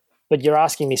everyone, but you're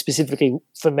asking me specifically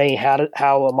for me,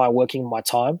 how am I working my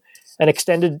time? An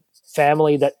extended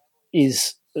family that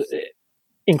is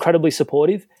incredibly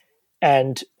supportive,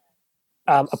 and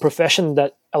a profession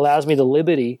that allows me the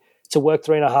liberty to work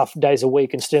 3.5 days a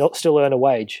week and still earn a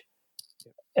wage.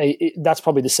 That's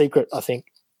probably the secret, I think.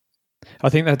 I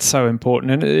think that's so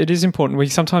important, and it is important. We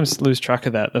sometimes lose track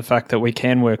of that, the fact that we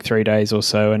can work 3 days or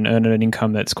so and earn an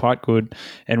income that's quite good,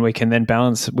 and we can then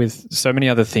balance with so many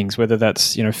other things, whether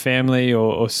that's family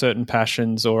or certain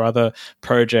passions or other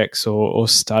projects or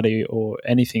study or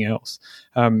anything else.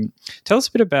 Tell us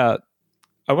a bit about.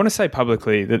 I want to say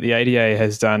publicly that the ADA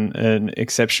has done an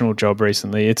exceptional job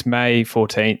recently. It's May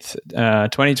 14th,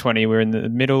 2020. We're in the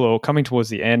middle or coming towards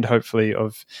the end, hopefully,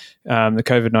 of the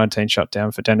COVID-19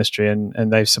 shutdown for dentistry,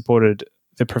 and they've supported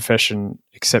the profession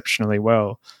exceptionally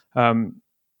well.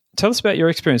 Tell us about your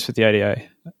experience with the ADA.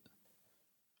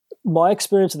 My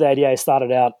experience with the ADA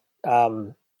started out,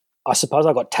 I suppose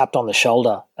I got tapped on the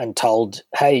shoulder and told,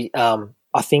 hey,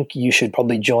 I think you should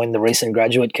probably join the recent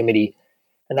graduate committee.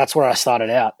 And that's where I started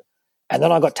out. And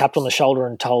then I got tapped on the shoulder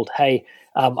and told, hey,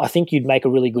 I think you'd make a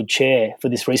really good chair for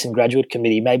this recent graduate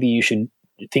committee. Maybe you should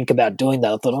think about doing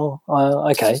that. I thought,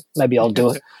 okay, maybe I'll do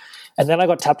it. And then I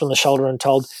got tapped on the shoulder and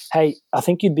told, hey, I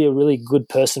think you'd be a really good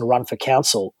person to run for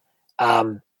council,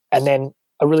 and then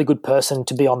a really good person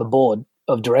to be on the board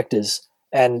of directors.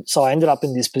 And so I ended up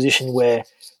in this position where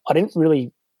I didn't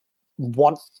really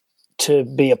want to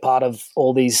be a part of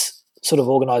all these sort of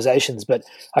organisations, but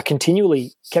I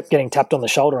continually kept getting tapped on the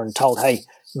shoulder and told, "Hey,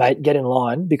 mate, get in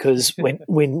line because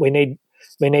we need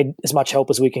as much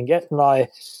help as we can get." And I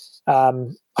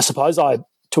suppose I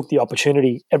took the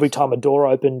opportunity every time a door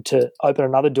opened to open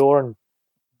another door. And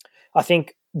I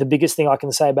think the biggest thing I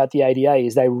can say about the ADA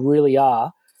is they really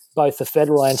are, both the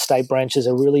federal and state branches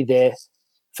are really there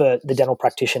for the dental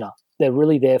practitioner. They're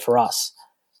really there for us,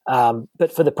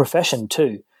 but for the profession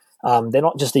too. They're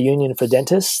not just a union for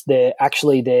dentists, they're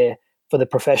actually there for the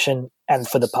profession and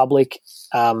for the public,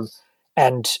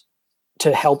 and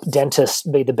to help dentists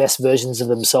be the best versions of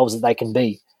themselves that they can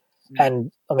be.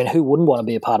 And, I mean, who wouldn't want to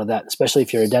be a part of that, especially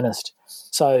if you're a dentist?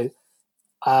 So,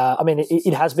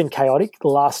 it has been chaotic. The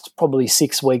last probably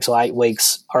 6 weeks or 8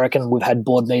 weeks, I reckon we've had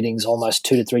board meetings almost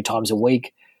 2 to 3 times a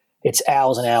week. It's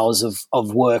hours and hours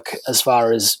of work as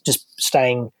far as just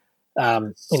staying,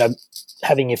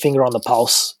 having your finger on the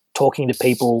pulse, talking to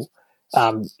people,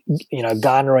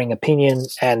 garnering opinion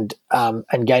and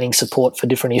gaining support for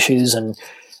different issues, and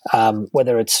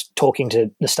whether it's talking to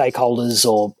the stakeholders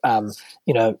or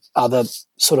other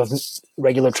sort of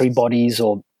regulatory bodies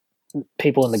or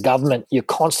people in the government. You're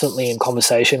constantly in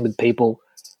conversation with people.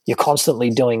 You're constantly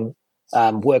doing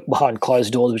work behind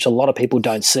closed doors, which a lot of people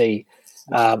don't see.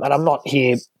 And I'm not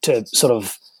here to sort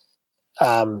of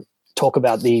talk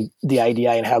about the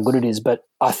ADA and how good it is, but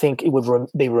I think it would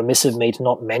be remiss of me to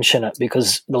not mention it,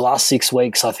 because the last 6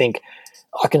 weeks, I think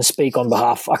I can speak on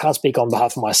behalf. I can't speak on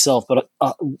behalf of myself, but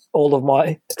all of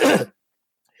my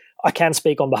I can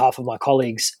speak on behalf of my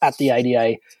colleagues at the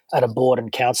ADA at a board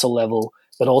and council level,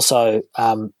 but also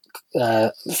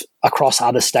across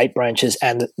other state branches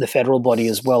and the federal body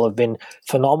as well, have been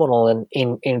phenomenal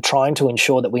in trying to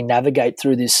ensure that we navigate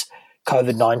through this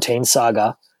COVID-19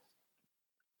 saga,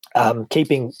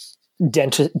 keeping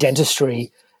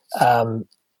dentistry in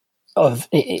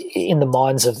the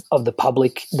minds of the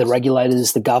public, the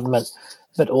regulators, the government,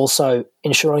 but also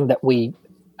ensuring that we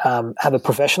have a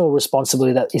professional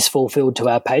responsibility that is fulfilled to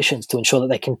our patients to ensure that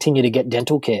they continue to get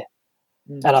dental care.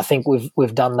 And I think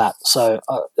we've done that. So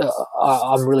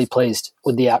I'm really pleased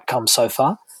with the outcome so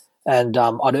far. And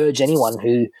I'd urge anyone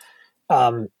who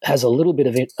has a little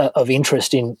bit of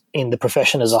interest in the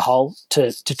profession as a whole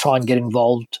to try and get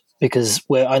involved, because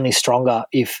we're only stronger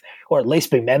or at least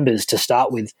be members to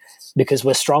start with, because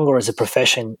we're stronger as a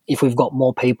profession if we've got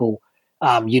more people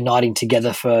uniting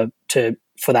together for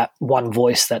that one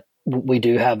voice that we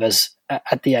do have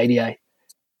at the ADA.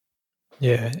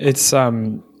 Yeah, it's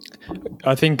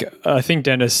I think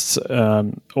dentists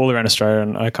all around Australia,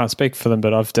 and I can't speak for them,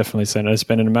 but I've definitely seen it. It's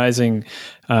been an amazing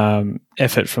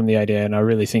effort from the ADA, and I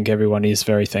really think everyone is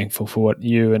very thankful for what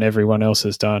you and everyone else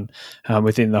has done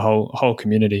within the whole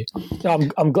community.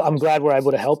 I'm glad we're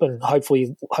able to help, and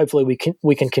hopefully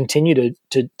we can continue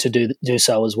to do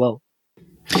so as well.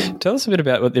 Tell us a bit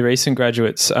about what the Recent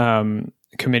Graduates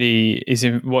Committee is,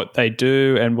 in what they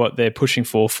do and what they're pushing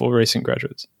for recent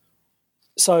graduates.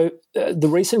 So the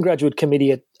Recent Graduate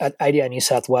Committee at ADA New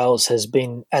South Wales has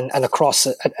been, and across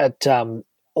at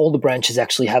all the branches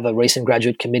actually have a Recent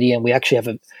Graduate Committee, and we actually have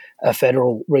a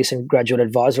federal Recent Graduate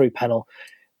Advisory Panel.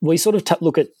 We sort of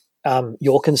look at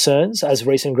your concerns as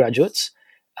recent graduates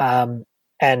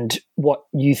and what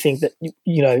you think that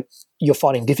you're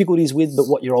finding difficulties with, but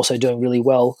what you're also doing really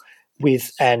well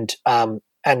with, and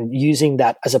using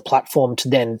that as a platform to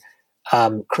then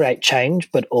create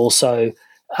change, but also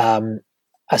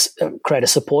create a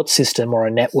support system or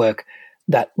a network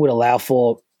that would allow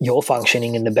for you're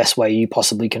functioning in the best way you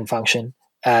possibly can function.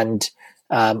 And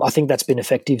I think that's been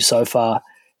effective so far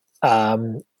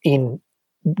in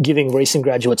giving recent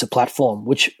graduates a platform,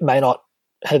 which may not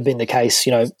have been the case,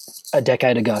 a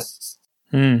decade ago.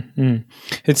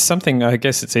 It's something, I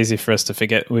guess it's easy for us to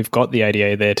forget. We've got the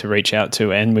ADA there to reach out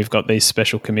to, and we've got these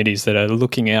special committees that are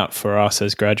looking out for us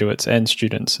as graduates and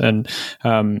students. And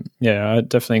I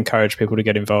definitely encourage people to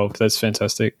get involved. That's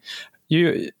fantastic.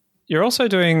 You're also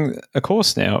doing a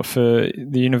course now for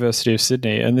the University of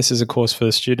Sydney, and this is a course for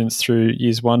the students through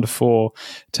years 1 to 4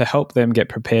 to help them get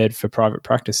prepared for private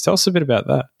practice. Tell us a bit about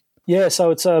that. Yeah,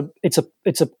 so it's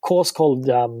a course called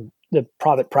the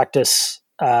Private Practice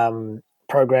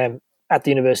program at the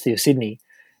University of Sydney,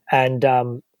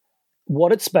 and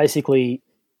what it's basically,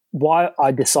 why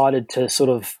I decided to sort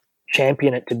of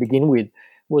champion it to begin with,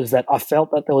 was that I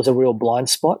felt that there was a real blind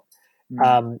spot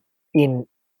in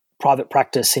private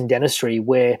practice in dentistry,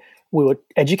 where we were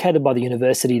educated by the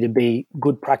university to be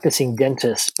good practicing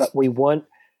dentists, but we weren't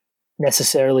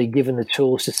necessarily given the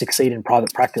tools to succeed in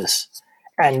private practice.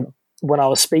 And when I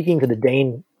was speaking to the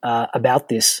dean about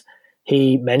this,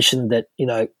 he mentioned that,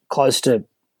 close to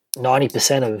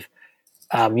 90%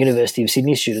 of University of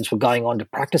Sydney students were going on to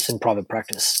practice in private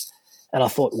practice. And I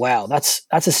thought, wow, that's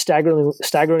a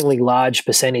staggeringly large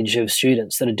percentage of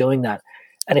students that are doing that.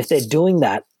 And if they're doing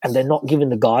that and they're not given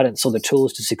the guidance or the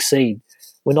tools to succeed,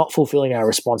 we're not fulfilling our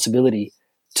responsibility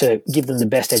to give them the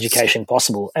best education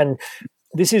possible. And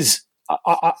this is,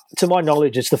 to my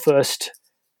knowledge, it's the first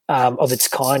of its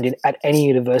kind at any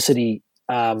university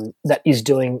that is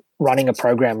running a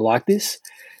program like this.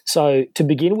 So to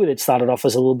begin with, it started off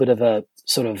as a little bit of a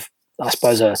sort of, I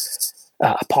suppose,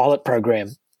 a pilot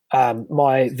program.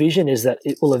 My vision is that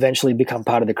it will eventually become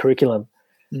part of the curriculum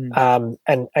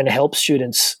and help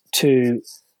students to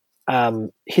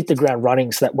hit the ground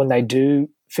running, so that when they do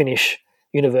finish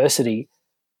university,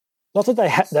 not that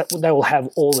that they will have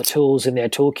all the tools in their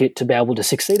toolkit to be able to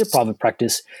succeed at private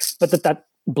practice, but that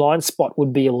blind spot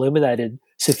would be illuminated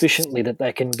sufficiently that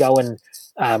they can go and,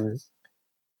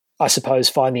 I suppose,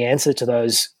 find the answer to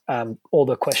those all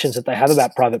the questions that they have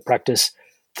about private practice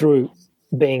through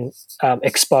being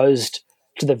exposed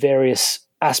to the various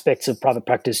aspects of private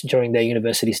practice during their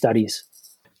university studies.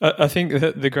 I think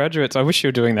the graduates, I wish you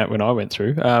were doing that when I went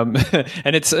through.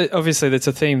 And it's obviously that's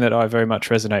a theme that I very much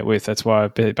resonate with. That's why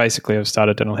I've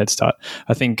started Dental Head Start.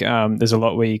 I think there's a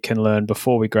lot we can learn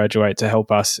before we graduate to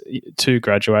help us to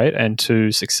graduate and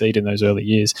to succeed in those early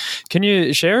years. Can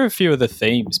you share a few of the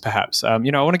themes, perhaps? I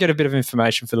want to get a bit of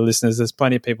information for the listeners. There's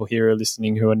plenty of people here who are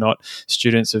listening who are not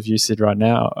students of USyd right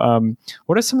now.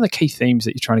 What are some of the key themes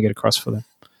that you're trying to get across for them?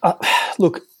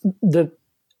 Look,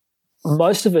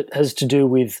 most of it has to do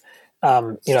with,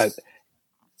 the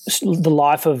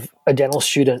life of a dental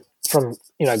student from,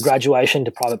 graduation to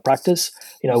private practice,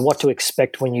 what to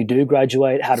expect when you do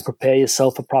graduate, how to prepare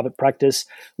yourself for private practice,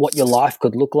 what your life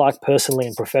could look like personally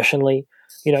and professionally,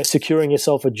 securing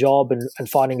yourself a job and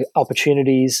finding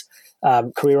opportunities,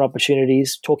 career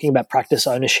opportunities, talking about practice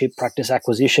ownership, practice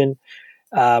acquisition,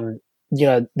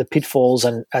 the pitfalls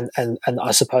and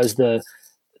I suppose the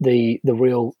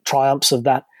real triumphs of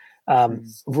that.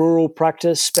 Rural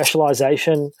practice,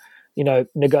 specialization,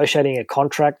 negotiating a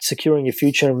contract, securing your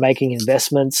future and making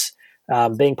investments,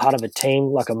 being part of a team,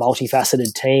 like a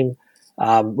multifaceted team,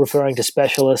 referring to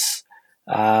specialists,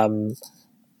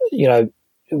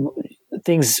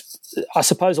 things, I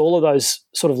suppose all of those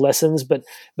sort of lessons, but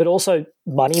also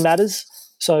money matters.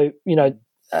 So,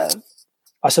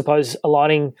 I suppose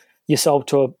aligning yourself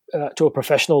to a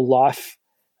professional life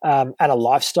and a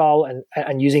lifestyle,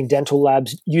 and using dental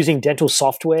labs, using dental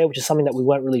software, which is something that we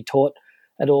weren't really taught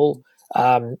at all,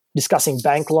 discussing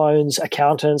bank loans,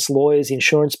 accountants, lawyers,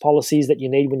 insurance policies that you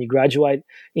need when you graduate,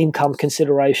 income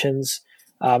considerations,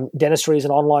 dentistry is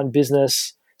an online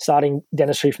business, starting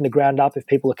dentistry from the ground up if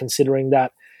people are considering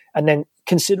that, and then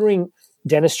considering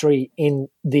dentistry in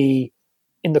the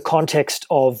context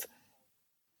of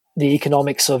the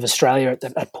economics of Australia at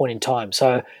that point in time.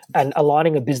 So, and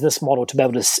aligning a business model to be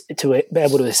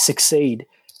able to succeed,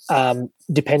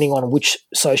 depending on which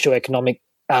socioeconomic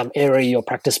area your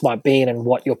practice might be in and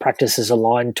what your practice is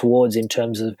aligned towards in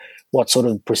terms of what sort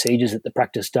of procedures that the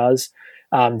practice does.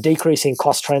 Decreasing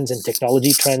cost trends and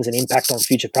technology trends and impact on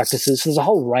future practices. So there's a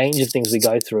whole range of things we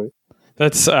go through.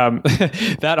 That's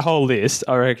that whole list,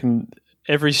 I reckon.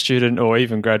 Every student or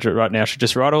even graduate right now should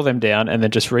just write all them down and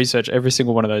then just research every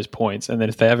single one of those points. And then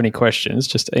if they have any questions,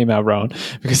 just email Rohan,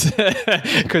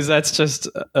 because that's just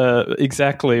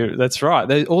exactly, that's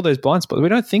right. All those blind spots. We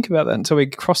don't think about that until we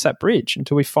cross that bridge,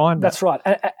 until we find that's right.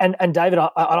 And David,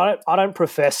 I don't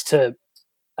profess to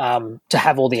to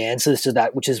have all the answers to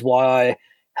that, which is why I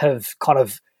have kind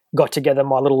of got together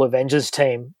my little Avengers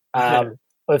team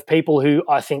of people who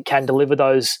I think can deliver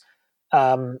those,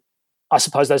 I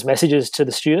suppose, those messages to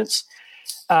the students.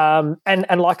 And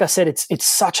like I said, it's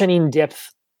such an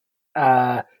in-depth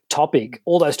topic.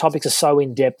 All those topics are so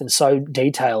in-depth and so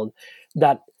detailed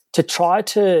that to try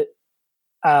to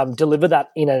deliver that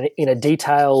in a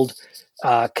detailed,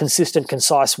 consistent,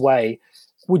 concise way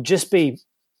would just be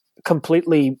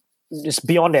completely just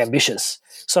beyond ambitious.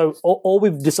 So all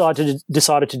we've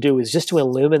decided to do is just to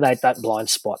illuminate that blind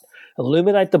spot,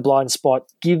 illuminate the blind spot,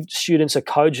 give students a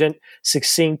cogent,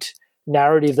 succinct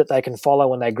narrative that they can follow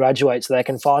when they graduate, so they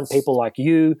can find people like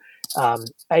you,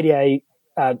 ADA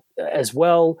as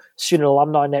well, student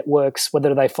alumni networks,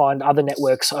 whether they find other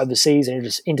networks overseas and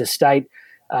just interstate.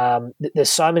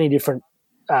 There's so many different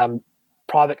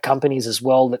private companies as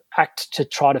well that act to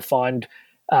try to find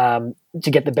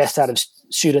to get the best out of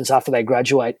students after they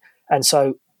graduate. And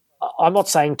so I'm not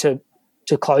saying to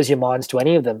close your minds to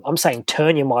any of them. I'm saying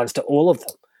turn your minds to all of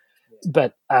them.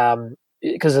 But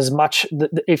because as much,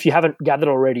 if you haven't gathered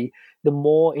already, the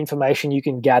more information you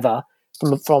can gather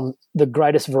from the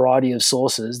greatest variety of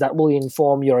sources, that will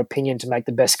inform your opinion to make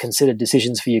the best considered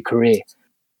decisions for your career.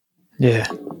 Yeah,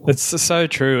 it's so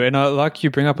true. And I like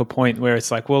you bring up a point where it's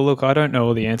like, well, look, I don't know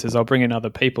all the answers. I'll bring in other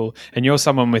people. And you're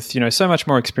someone with, so much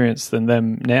more experience than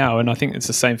them now. And I think it's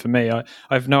the same for me. I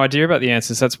have no idea about the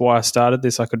answers. That's why I started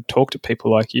this. I could talk to people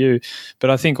like you.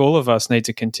 But I think all of us need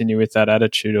to continue with that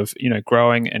attitude of,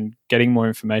 growing and getting more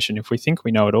information. If we think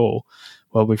we know it all,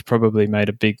 well, we've probably made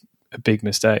a big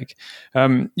mistake.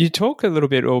 You talk a little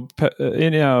bit, or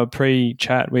in our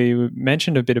pre-chat, we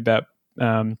mentioned a bit about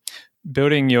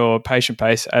building your patient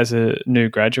base as a new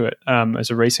graduate, as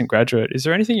a recent graduate. Is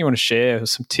there anything you want to share, or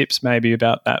some tips maybe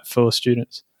about that for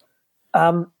students?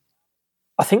 I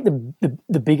think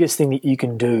the biggest thing that you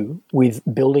can do with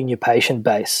building your patient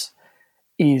base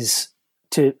is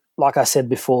to, like I said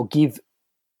before, give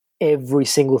every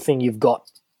single thing you've got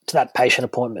to that patient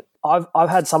appointment. I've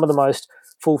had some of the most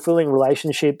fulfilling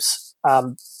relationships,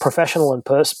 professionally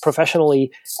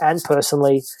and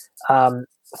personally,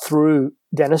 through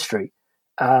dentistry.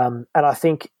 And I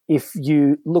think if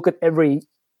you look at every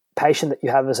patient that you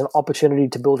have as an opportunity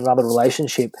to build another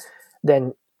relationship,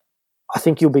 then I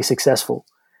think you'll be successful.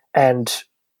 And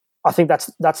I think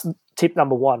that's tip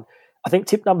number one. I think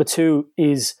tip number two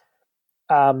is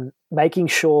making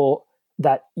sure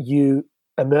that you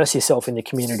immerse yourself in the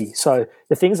community. So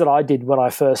the things that I did when I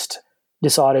first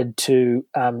decided to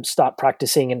start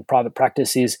practicing in private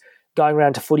practice is going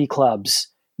around to footy clubs,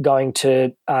 going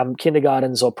to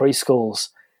kindergartens or preschools,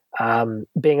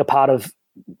 being a part of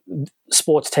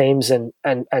sports teams and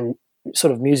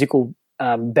sort of musical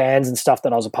bands and stuff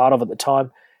that I was a part of at the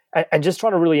time, and just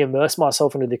trying to really immerse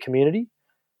myself into the community.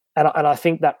 And I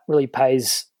think that really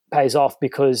pays off,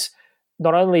 because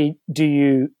not only do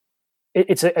you,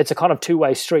 it's a kind of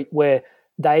two-way street where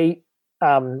they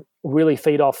really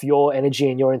feed off your energy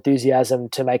and your enthusiasm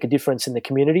to make a difference in the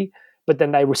community, but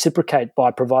then they reciprocate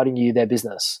by providing you their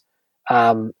business,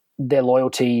 their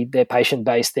loyalty, their patient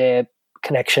base, their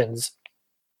connections.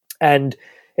 And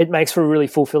it makes for a really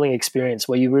fulfilling experience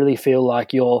where you really feel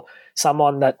like you're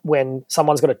someone that when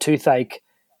someone's got a toothache,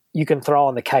 you can throw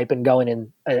on the cape and go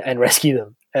in and rescue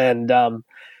them. And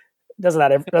doesn't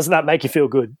that make you feel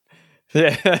good?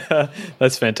 Yeah,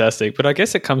 that's fantastic. But I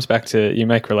guess it comes back to you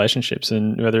make relationships,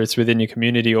 and whether it's within your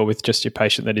community or with just your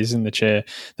patient that is in the chair,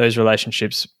 those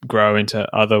relationships grow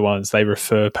into other ones. They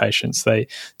refer patients, they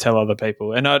tell other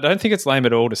people. And I don't think it's lame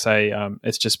at all to say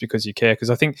it's just because you care, because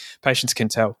I think patients can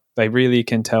tell. They really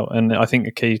can tell. And I think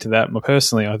the key to that,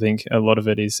 personally, I think a lot of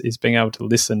it is being able to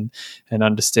listen and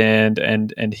understand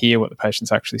and hear what the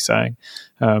patient's actually saying.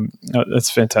 That's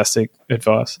fantastic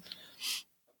advice.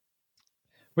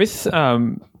 With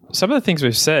some of the things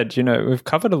we've said, we've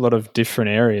covered a lot of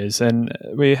different areas, and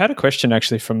we had a question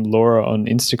actually from Laura on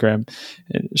Instagram.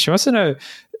 She wants to know,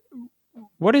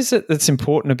 what is it that's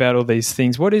important about all these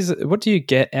things? What do you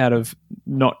get out of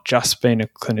not just being a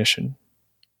clinician,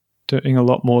 doing a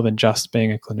lot more than just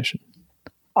being a clinician?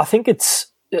 I think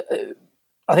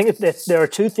there are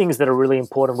two things that are really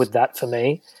important with that for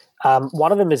me.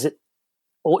 One of them is that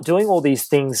doing all these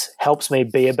things helps me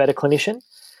be a better clinician,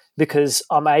 because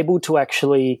I'm able to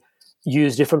actually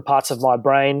use different parts of my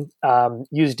brain,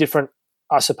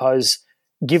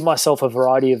 give myself a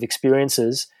variety of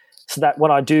experiences, so that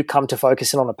when I do come to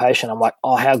focusing on a patient, I'm like,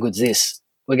 oh, how good's this?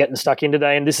 We're getting stuck in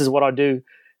today, and this is what I do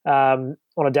on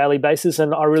a daily basis,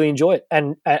 and I really enjoy it.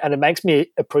 And it makes me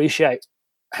appreciate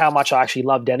how much I actually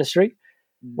love dentistry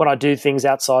when I do things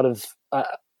outside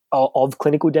of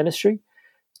clinical dentistry.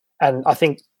 And I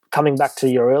think coming back to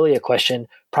your earlier question,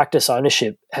 practice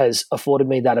ownership has afforded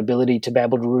me that ability to be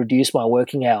able to reduce my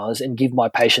working hours and give my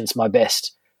patients my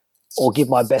best, or give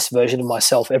my best version of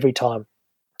myself every time.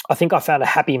 I think I found a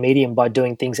happy medium by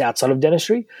doing things outside of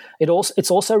dentistry.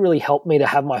 It's also really helped me to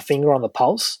have my finger on the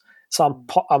pulse. So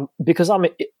because I'm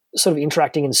sort of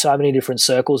interacting in so many different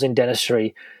circles in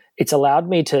dentistry, it's allowed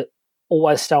me to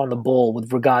always stay on the ball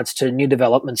with regards to new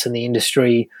developments in the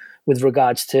industry, with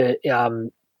regards to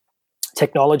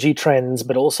technology trends,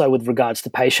 but also with regards to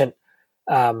patient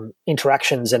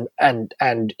interactions and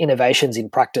innovations in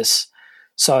practice.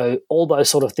 So all those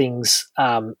sort of things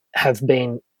have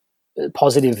been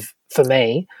positive for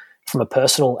me from a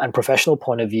personal and professional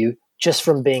point of view, just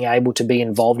from being able to be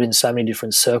involved in so many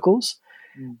different circles.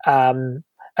 And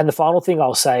the final thing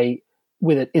I'll say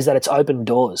with it is that it's opened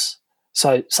doors.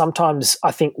 So sometimes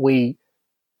I think we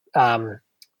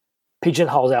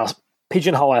pigeonhole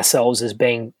ourselves as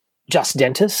being just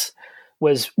dentists,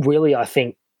 whereas really I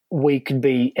think we could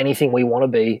be anything we want to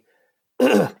be.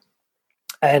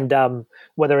 And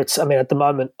whether it's, I mean, at the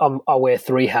moment I wear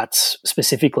 3 hats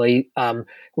specifically: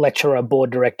 lecturer,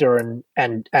 board director,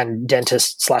 and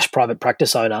dentist / private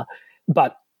practice owner.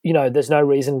 But there's no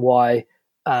reason why,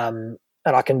 and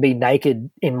I can be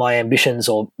naked in my ambitions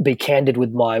or be candid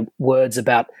with my words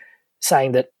about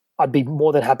saying that I'd be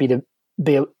more than happy to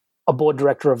be a board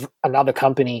director of another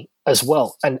company as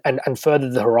well, and further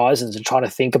the horizons and trying to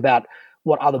think about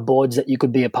what other boards that you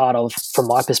could be a part of from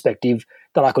my perspective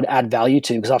that I could add value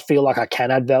to, because I feel like I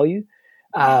can add value,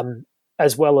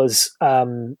 as well as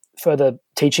further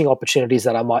teaching opportunities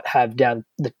that I might have down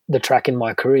the track in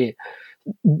my career,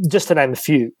 just to name a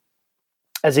few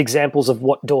as examples of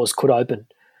what doors could open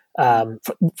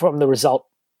from the result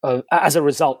of, as a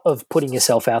result of putting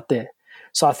yourself out there.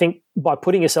 So I think by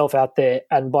putting yourself out there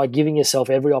and by giving yourself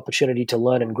every opportunity to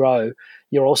learn and grow,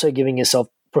 you're also giving yourself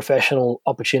professional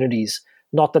opportunities.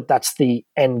 Not that that's the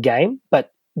end game,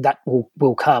 but that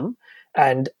will come.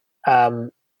 And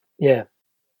yeah.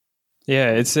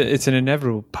 Yeah, it's an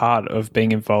inevitable part of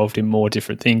being involved in more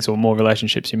different things or more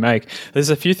relationships you make. There's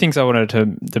a few things I wanted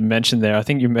to mention there. I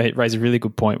think you raise a really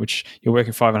good point, which you're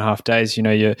working 5.5 days.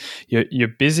 You're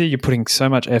busy. You're putting so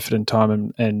much effort and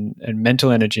time and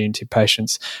mental energy into your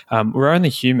patients. We're only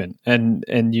human,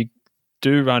 and you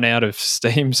do run out of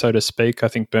steam, so to speak. I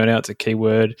think burnout's a key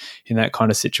word in that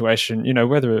kind of situation.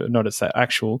 Whether or not it's that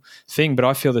actual thing, but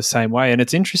I feel the same way. And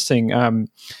it's interesting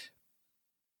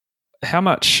how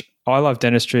much I Love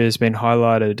Dentistry has been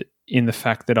highlighted in the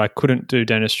fact that I couldn't do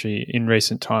dentistry in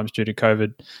recent times due to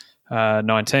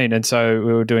COVID-19. And so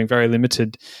we were doing very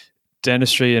limited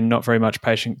dentistry and not very much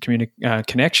patient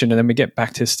connection. And then we get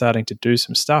back to starting to do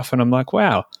some stuff. And I'm like,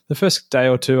 wow, the first day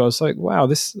or two, I was like, wow,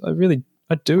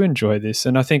 I do enjoy this.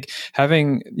 And I think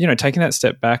having, taking that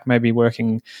step back, maybe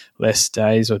working less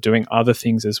days or doing other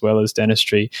things as well as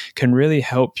dentistry can really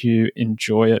help you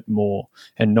enjoy it more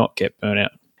and not get burnt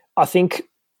out. I think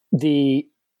the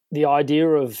idea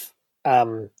of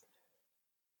I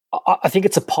think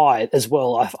it's a pie as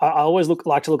well. I always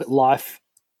like to look at life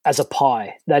as a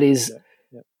pie. That is,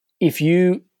 if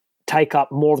you take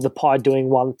up more of the pie doing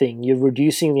one thing, you're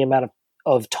reducing the amount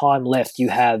of time left you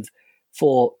have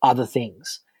for other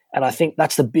things. And I think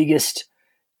that's the biggest.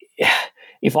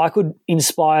 If I could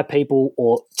inspire people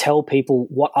or tell people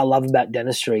what I love about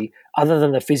dentistry, other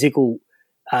than the physical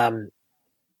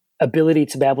ability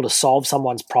to be able to solve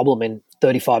someone's problem in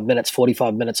 35 minutes,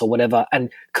 45 minutes or whatever,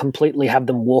 and completely have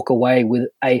them walk away with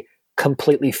a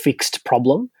completely fixed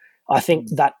problem, I think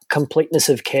that completeness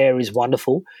of care is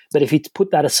wonderful. But if you put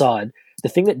that aside, the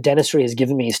thing that dentistry has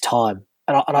given me is time.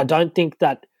 And I don't think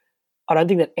that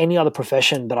any other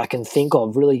profession that I can think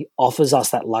of really offers us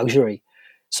that luxury.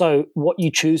 So what you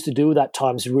choose to do with that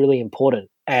time is really important.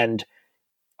 And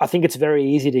I think it's very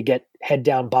easy to get head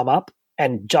down, bum up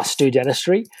and just do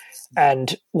dentistry.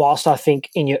 And whilst I think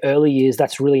in your early years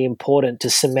that's really important to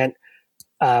cement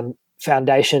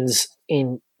foundations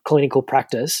in clinical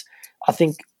practice, I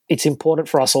think it's important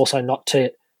for us also not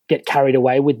to get carried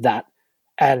away with that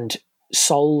and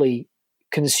solely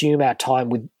consume our time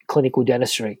with clinical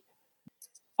dentistry.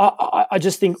 I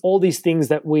just think all these things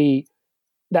that we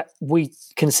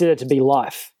consider to be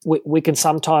life, we can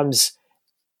sometimes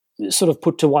sort of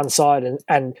put to one side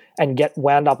and get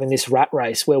wound up in this rat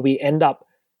race where we end up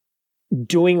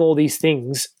doing all these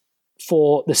things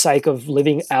for the sake of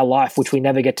living our life, which we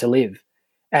never get to live.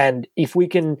 And if we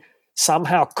can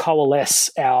somehow coalesce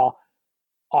our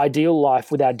ideal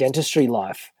life with our dentistry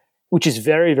life, which is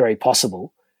very, very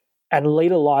possible, and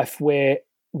lead a life where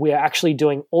we're actually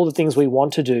doing all the things we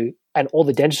want to do and all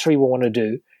the dentistry we want to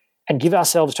do, and give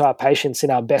ourselves to our patients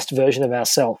in our best version of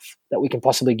ourselves that we can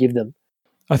possibly give them.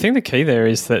 I think the key there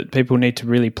is that people need to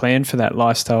really plan for that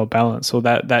lifestyle balance, or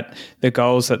that the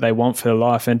goals that they want for their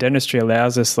life. And dentistry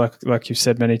allows us, like you've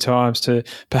said many times, to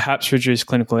perhaps reduce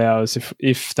clinical hours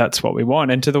if that's what we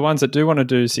want. And to the ones that do want to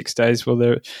do 6 days, well,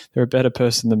 they're a better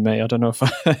person than me. I don't know if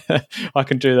I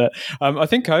can do that. I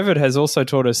think COVID has also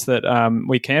taught us that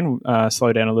we can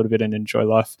slow down a little bit and enjoy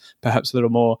life perhaps a little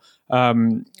more,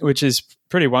 which is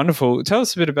pretty wonderful. Tell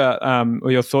us a bit about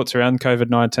your thoughts around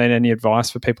COVID-19. Any advice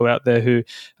for people out there who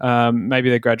maybe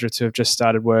they're graduates who have just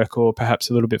started work or perhaps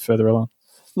a little bit further along?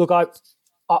 Look,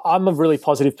 I'm a really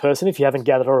positive person, if you haven't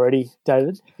gathered already,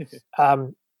 David.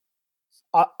 I'm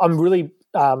really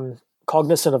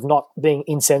cognizant of not being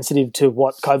insensitive to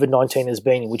what COVID-19 has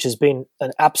been, which has been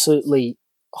an absolutely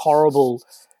horrible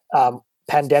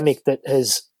pandemic that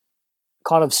has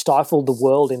kind of stifled the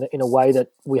world in a way that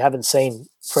we haven't seen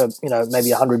for, maybe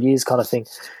 100 years kind of thing.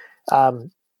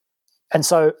 And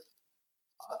so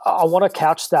I want to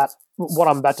couch that, what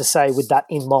I'm about to say, with that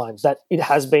in mind, that it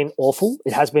has been awful,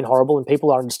 it has been horrible, and people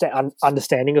are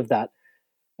understanding of that.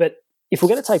 But if we're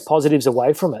going to take positives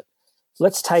away from it,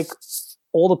 let's take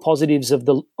all the positives of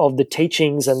the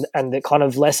teachings and the kind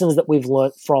of lessons that we've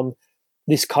learnt from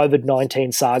this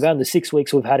COVID-19 saga and the 6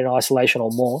 weeks we've had in isolation or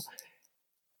more,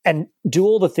 and do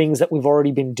all the things that we've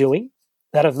already been doing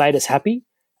that have made us happy,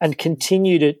 and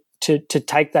continue to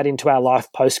take that into our life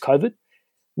post-COVID,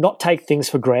 not take things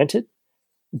for granted,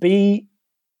 be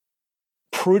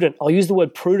prudent. I'll use the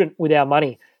word prudent with our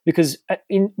money, because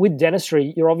with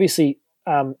dentistry, you're obviously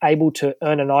able to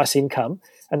earn a nice income,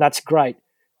 and that's great.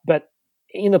 But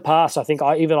in the past, I think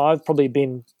I've probably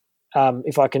been,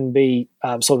 if I can be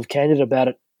sort of candid about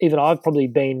it, even I've probably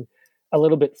been a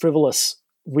little bit frivolous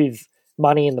with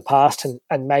money in the past,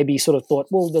 and maybe sort of thought,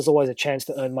 well, there's always a chance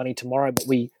to earn money tomorrow, but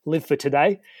we live for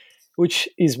today, which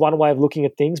is one way of looking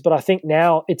at things. But I think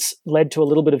now it's led to a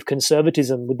little bit of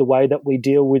conservatism with the way that we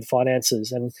deal with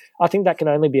finances, and I think that can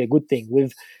only be a good thing.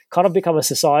 We've kind of become a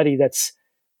society that's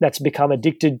become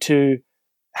addicted to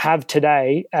have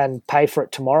today and pay for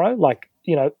it tomorrow, like,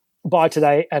 buy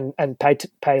today and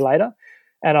pay later.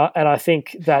 And I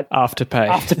think that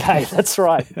Afterpay, that's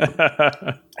right.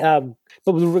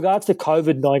 But with regards to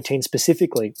COVID-19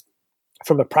 specifically,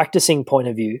 from a practicing point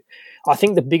of view, I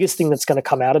think the biggest thing that's going to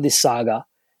come out of this saga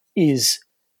is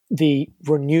the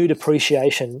renewed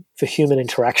appreciation for human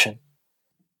interaction.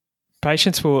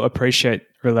 Patients will appreciate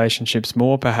relationships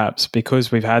more, perhaps,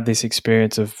 because we've had this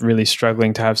experience of really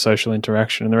struggling to have social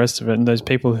interaction and the rest of it. And those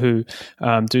people who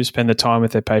do spend the time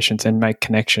with their patients and make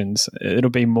connections, it'll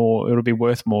be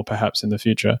worth more, perhaps, in the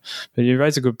future. But you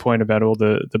raise a good point about all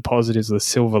the positives, the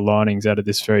silver linings out of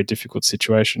this very difficult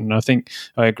situation. And I think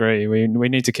I agree. We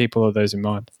need to keep all of those in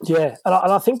mind. Yeah, and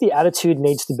I think the attitude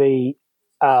needs to be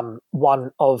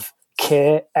one of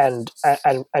care and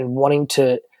wanting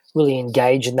to really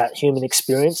engage in that human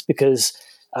experience, because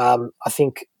I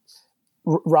think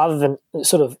rather than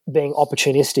sort of being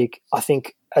opportunistic, I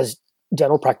think as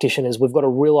dental practitioners, we've got a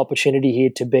real opportunity here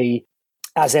to be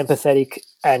as empathetic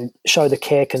and show the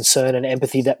care, concern and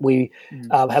empathy that we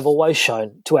have always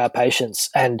shown to our patients.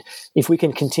 And if we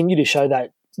can continue to show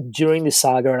that during this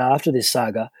saga and after this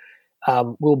saga,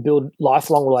 we'll build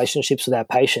lifelong relationships with our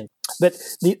patients. But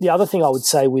the other thing I would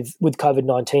say with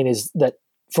COVID-19 is that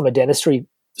from a dentistry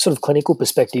sort of clinical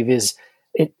perspective is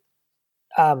it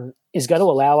is going to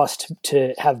allow us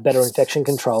to have better infection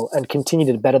control and continue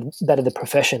to better the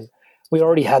profession. We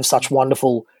already have such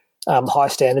wonderful high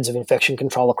standards of infection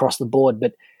control across the board,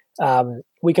 but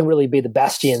we can really be the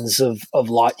bastions of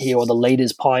light here, or the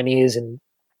leaders, pioneers in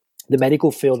the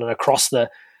medical field and across the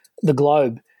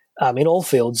globe in all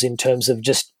fields, in terms of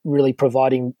just really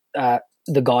providing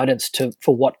the guidance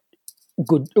for what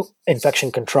good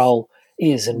infection control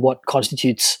is and what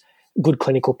constitutes good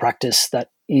clinical practice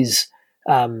that is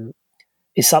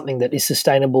something that is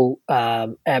sustainable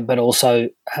but also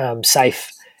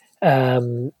safe.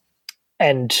 And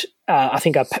I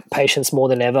think our patients more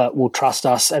than ever will trust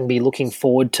us and be looking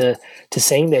forward to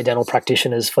seeing their dental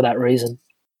practitioners for that reason.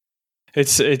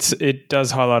 It does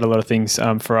highlight a lot of things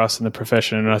for us in the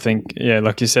profession, and I think,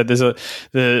 like you said, there's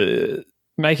the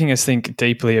making us think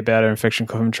deeply about our infection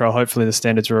control. Hopefully the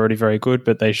standards are already very good,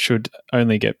 but they should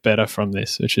only get better from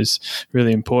this, which is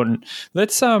really important.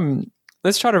 Let's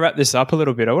try to wrap this up a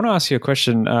little bit. I want to ask you a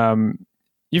question.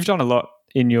 You've done a lot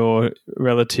in your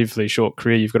relatively short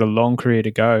career. You've got a long career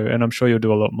to go, and I'm sure you'll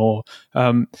do a lot more.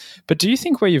 But do you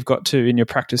think where you've got to in your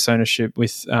practice ownership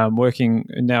with working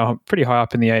now pretty high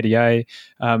up in the ADA,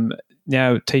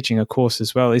 now teaching a course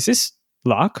as well, is this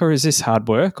luck or is this hard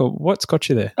work, or what's got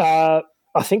you there?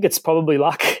 I think it's probably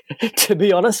luck, to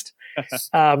be honest.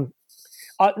 I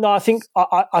think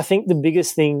the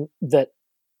biggest thing that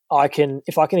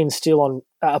if I can instill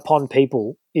upon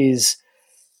people is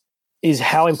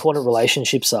how important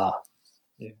relationships are.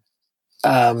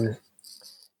 Yeah.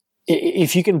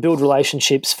 If you can build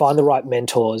relationships, find the right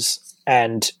mentors,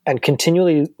 and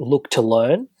continually look to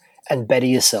learn and better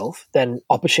yourself, then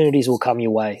opportunities will come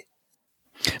your way.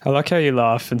 I like how you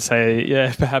laugh and say,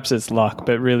 yeah, perhaps it's luck,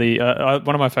 but really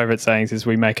one of my favourite sayings is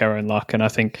we make our own luck, and I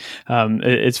think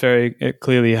it's very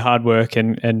clearly hard work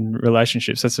and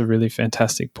relationships. That's a really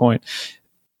fantastic point.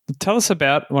 Tell us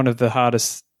about one of the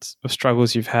hardest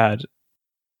struggles you've had.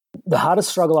 The hardest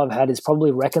struggle I've had is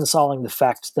probably reconciling the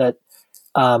fact that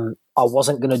I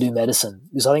wasn't going to do medicine,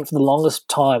 because I think for the longest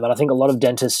time, and I think a lot of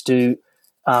dentists do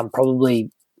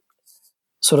probably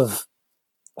sort of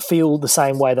feel the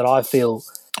same way that I feel,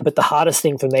 but the hardest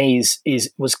thing for me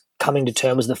was coming to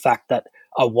terms with the fact that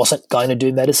I wasn't going to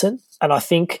do medicine. And I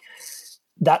think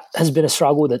that has been a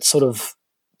struggle that sort of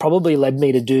probably led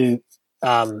me to do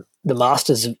the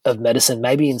Masters of Medicine.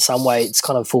 Maybe in some way it's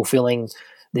kind of fulfilling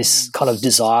this kind of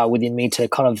desire within me to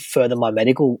kind of further my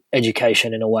medical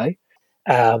education in a way.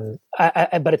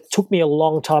 But it took me a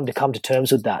long time to come to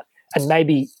terms with that. And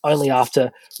maybe only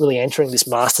after really entering this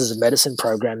Masters of Medicine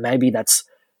program, maybe that's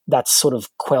sort of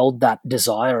quelled that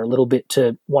desire a little bit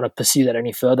to want to pursue that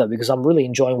any further, because I'm really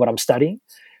enjoying what I'm studying.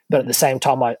 But at the same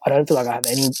time, I don't feel like I have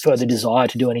any further desire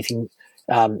to do anything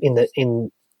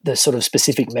in the sort of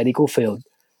specific medical field.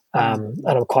 And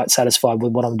I'm quite satisfied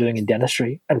with what I'm doing in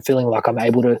dentistry and feeling like I'm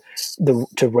able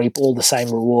to reap all the same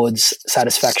rewards,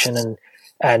 satisfaction,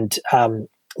 and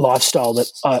lifestyle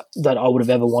that I would have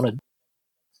ever wanted.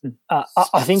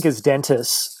 I think as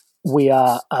dentists, we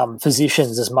are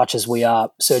physicians as much as we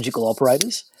are surgical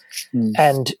operators.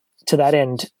 And to that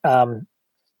end,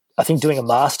 I think doing a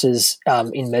master's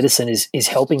in medicine is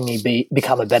helping me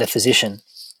become a better physician.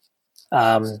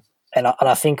 And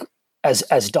I think as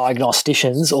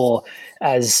diagnosticians or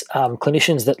as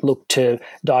clinicians that look to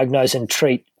diagnose and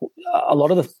treat, a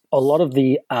lot of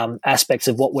the aspects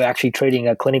of what we're actually treating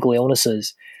are clinical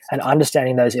illnesses, and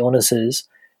understanding those illnesses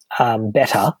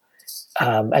better.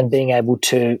 And being able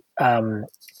to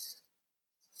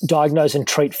diagnose and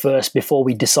treat first before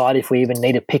we decide if we even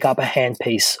need to pick up a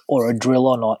handpiece or a drill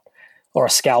or not, or a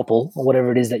scalpel or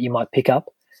whatever it is that you might pick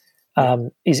up,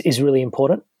 is really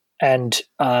important. And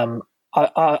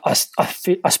I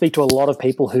speak to a lot of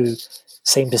people who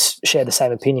seem to share the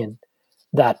same opinion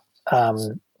that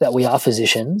we are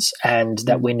physicians and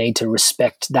that we need to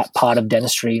respect that part of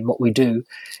dentistry and what we do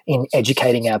in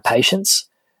educating our patients.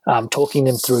 Talking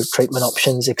them through treatment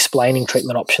options, explaining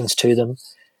treatment options to them,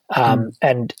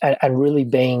 and really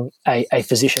being a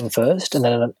physician first, and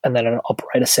then an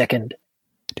operator second.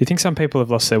 Do you think some people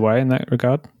have lost their way in that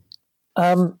regard?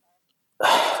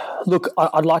 Look,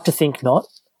 I'd like to think not,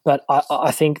 but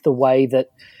I think the way that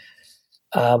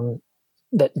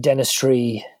that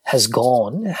dentistry has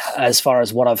gone, as far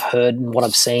as what I've heard and what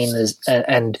I've seen,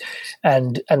 and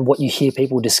what you hear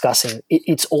people discussing,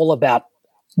 it's all about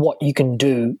what you can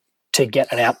do to get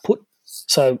an output.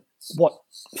 So what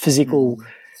physical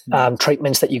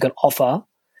treatments that you can offer,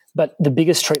 but the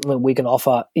biggest treatment we can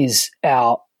offer is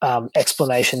our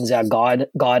explanations, our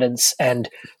guidance, and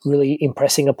really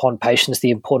impressing upon patients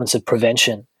the importance of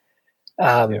prevention.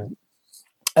 And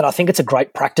I think it's a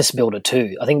great practice builder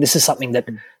too. I think this is something that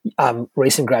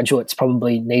recent graduates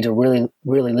probably need to really,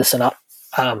 really listen up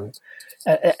and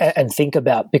think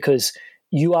about, because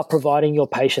you are providing your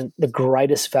patient the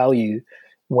greatest value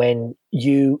when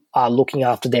you are looking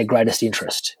after their greatest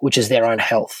interest, which is their own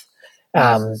health.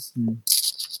 And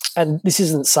this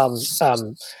isn't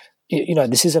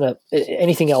this isn't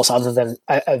anything else other than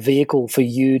a vehicle for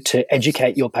you to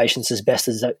educate your patients as best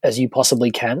as you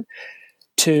possibly can,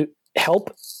 to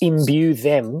help imbue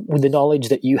them with the knowledge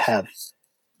that you have.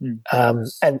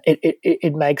 And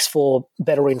it makes for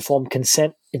better informed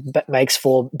consent. It makes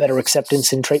for better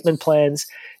acceptance in treatment plans.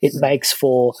 It makes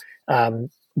for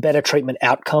better treatment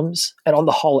outcomes. And on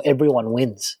the whole, everyone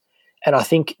wins. And I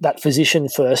think that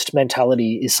physician-first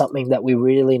mentality is something that we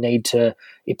really need to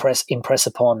impress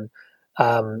upon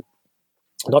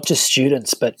not just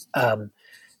students, but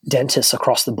dentists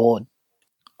across the board.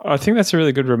 I think that's a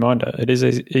really good reminder. It is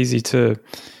easy to,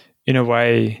 in a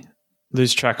way,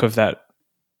 lose track of that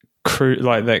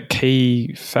that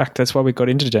key fact. That's why we got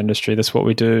into dentistry. That's what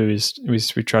we do is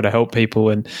we try to help people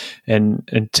and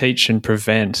teach and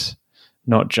prevent,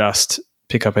 not just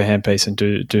pick up a handpiece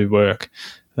and do work.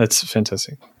 That's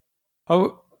fantastic. I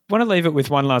want to leave it with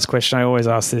one last question. I always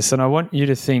ask this, and I want you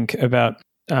to think about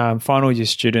final year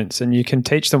students and you can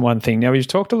teach them one thing. Now, we've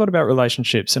talked a lot about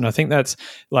relationships, and I think that's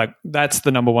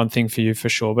the number one thing for you for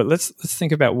sure. But let's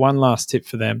think about one last tip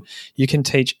for them. You can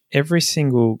teach every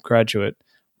single graduate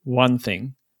one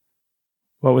thing.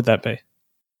 What would that be?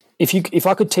 If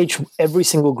I could teach every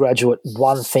single graduate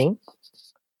one thing,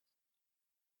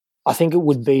 I think it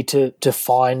would be to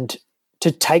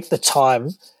take the time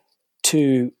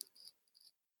to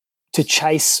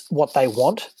chase what they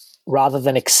want rather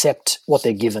than accept what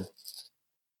they're given.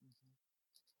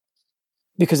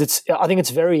 Because I think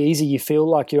it's very easy. You feel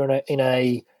like you're in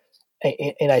a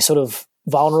sort of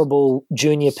vulnerable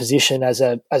junior position as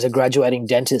a graduating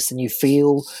dentist, and you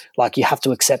feel like you have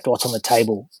to accept what's on the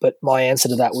table. But my answer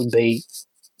to that would be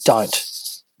don't.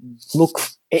 Look,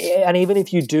 and even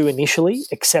if you do initially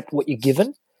accept what you're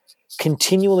given,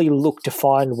 continually look to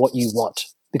find what you want,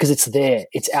 because it's there,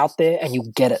 it's out there, and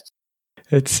you'll get it.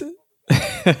 It's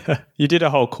you did a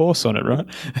whole course on it, right?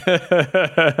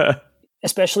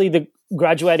 Especially the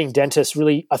graduating dentist,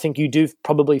 really, I think you do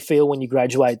probably feel when you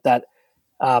graduate that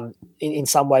in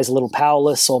some ways a little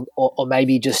powerless, or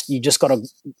maybe you just got to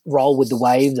roll with the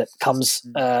wave that comes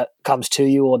to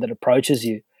you or that approaches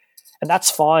you. And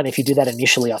that's fine if you do that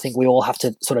initially. I think we all have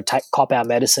to sort of cop our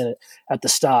medicine at the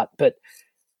start. But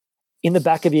in the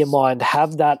back of your mind,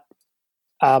 have that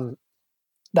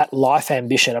life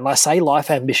ambition. And I say life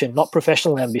ambition, not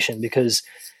professional ambition, because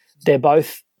they're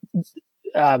both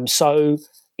so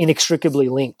inextricably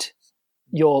linked.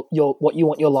 What you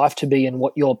want your life to be and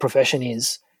what your profession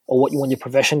is, or what you want your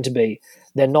profession to be,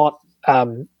 they're not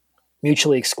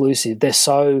mutually exclusive. They're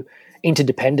so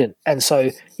interdependent. And so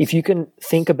if you can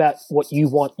think about what you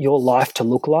want your life to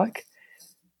look like,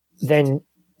 then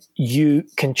you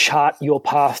can chart your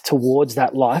path towards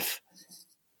that life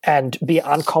and be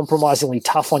uncompromisingly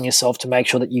tough on yourself to make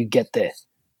sure that you get there.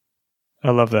 I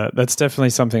love that. That's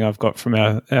definitely something I've got from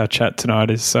our chat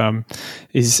tonight is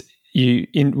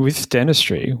with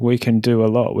dentistry, we can do a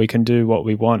lot. We can do what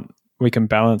we want. We can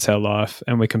balance our life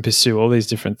and we can pursue all these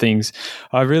different things.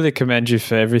 I really commend you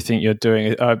for everything you're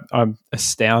doing. I'm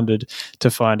astounded to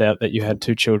find out that you had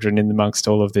 2 children in amongst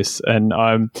all of this, and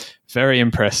I'm very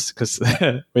impressed because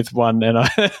with one, and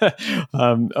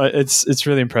it's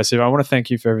really impressive. I want to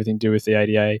thank you for everything to do with the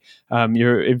ADA.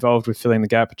 You're involved with Filling the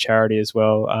Gap, a charity as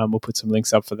well. We'll put some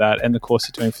links up for that, and the course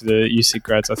you're doing for the UC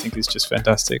grads I think is just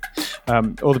fantastic.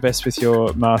 All the best with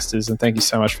your masters, and thank you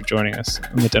so much for joining us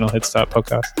on the Dental Head Start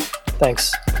podcast.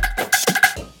 Thanks.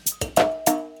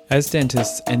 As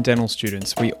dentists and dental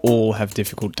students, we all have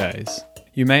difficult days.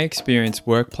 You may experience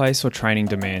workplace or training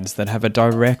demands that have a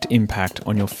direct impact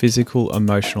on your physical,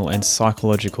 emotional, and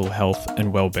psychological health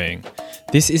and well-being.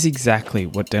 This is exactly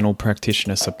what dental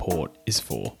practitioner support is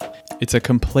for. It's a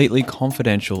completely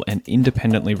confidential and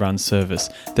independently run service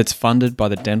that's funded by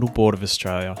the Dental Board of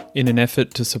Australia in an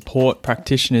effort to support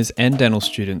practitioners and dental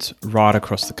students right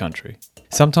across the country.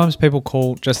 Sometimes people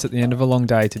call just at the end of a long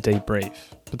day to debrief,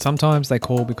 but sometimes they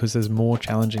call because there's more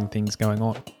challenging things going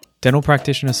on. Dental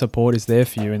practitioner support is there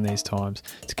for you in these times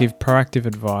to give proactive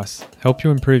advice, help you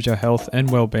improve your health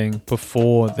and well-being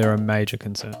before there are major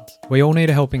concerns. We all need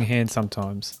a helping hand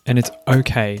sometimes, and it's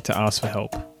okay to ask for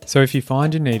help. So if you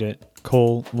find you need it,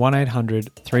 call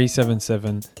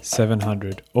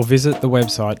 1-800-377-700 or visit the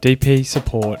website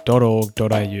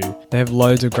dpsupport.org.au. They have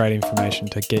loads of great information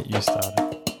to get you started.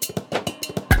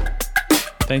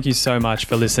 Thank you so much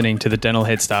for listening to the Dental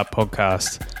Head Start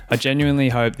podcast. I genuinely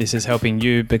hope this is helping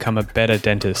you become a better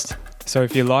dentist. So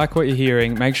if you like what you're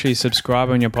hearing, make sure you subscribe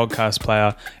on your podcast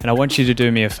player, and I want you to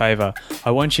do me a favor.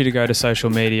 I want you to go to social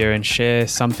media and share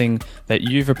something that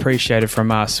you've appreciated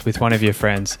from us with one of your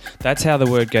friends. That's how the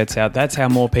word gets out. That's how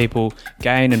more people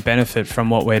gain and benefit from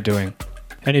what we're doing.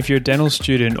 And if you're a dental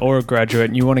student or a graduate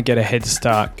and you want to get a head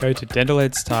start, go to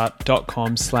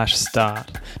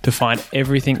dentalheadstart.com/start to find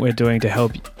everything we're doing to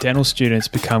help dental students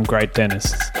become great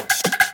dentists.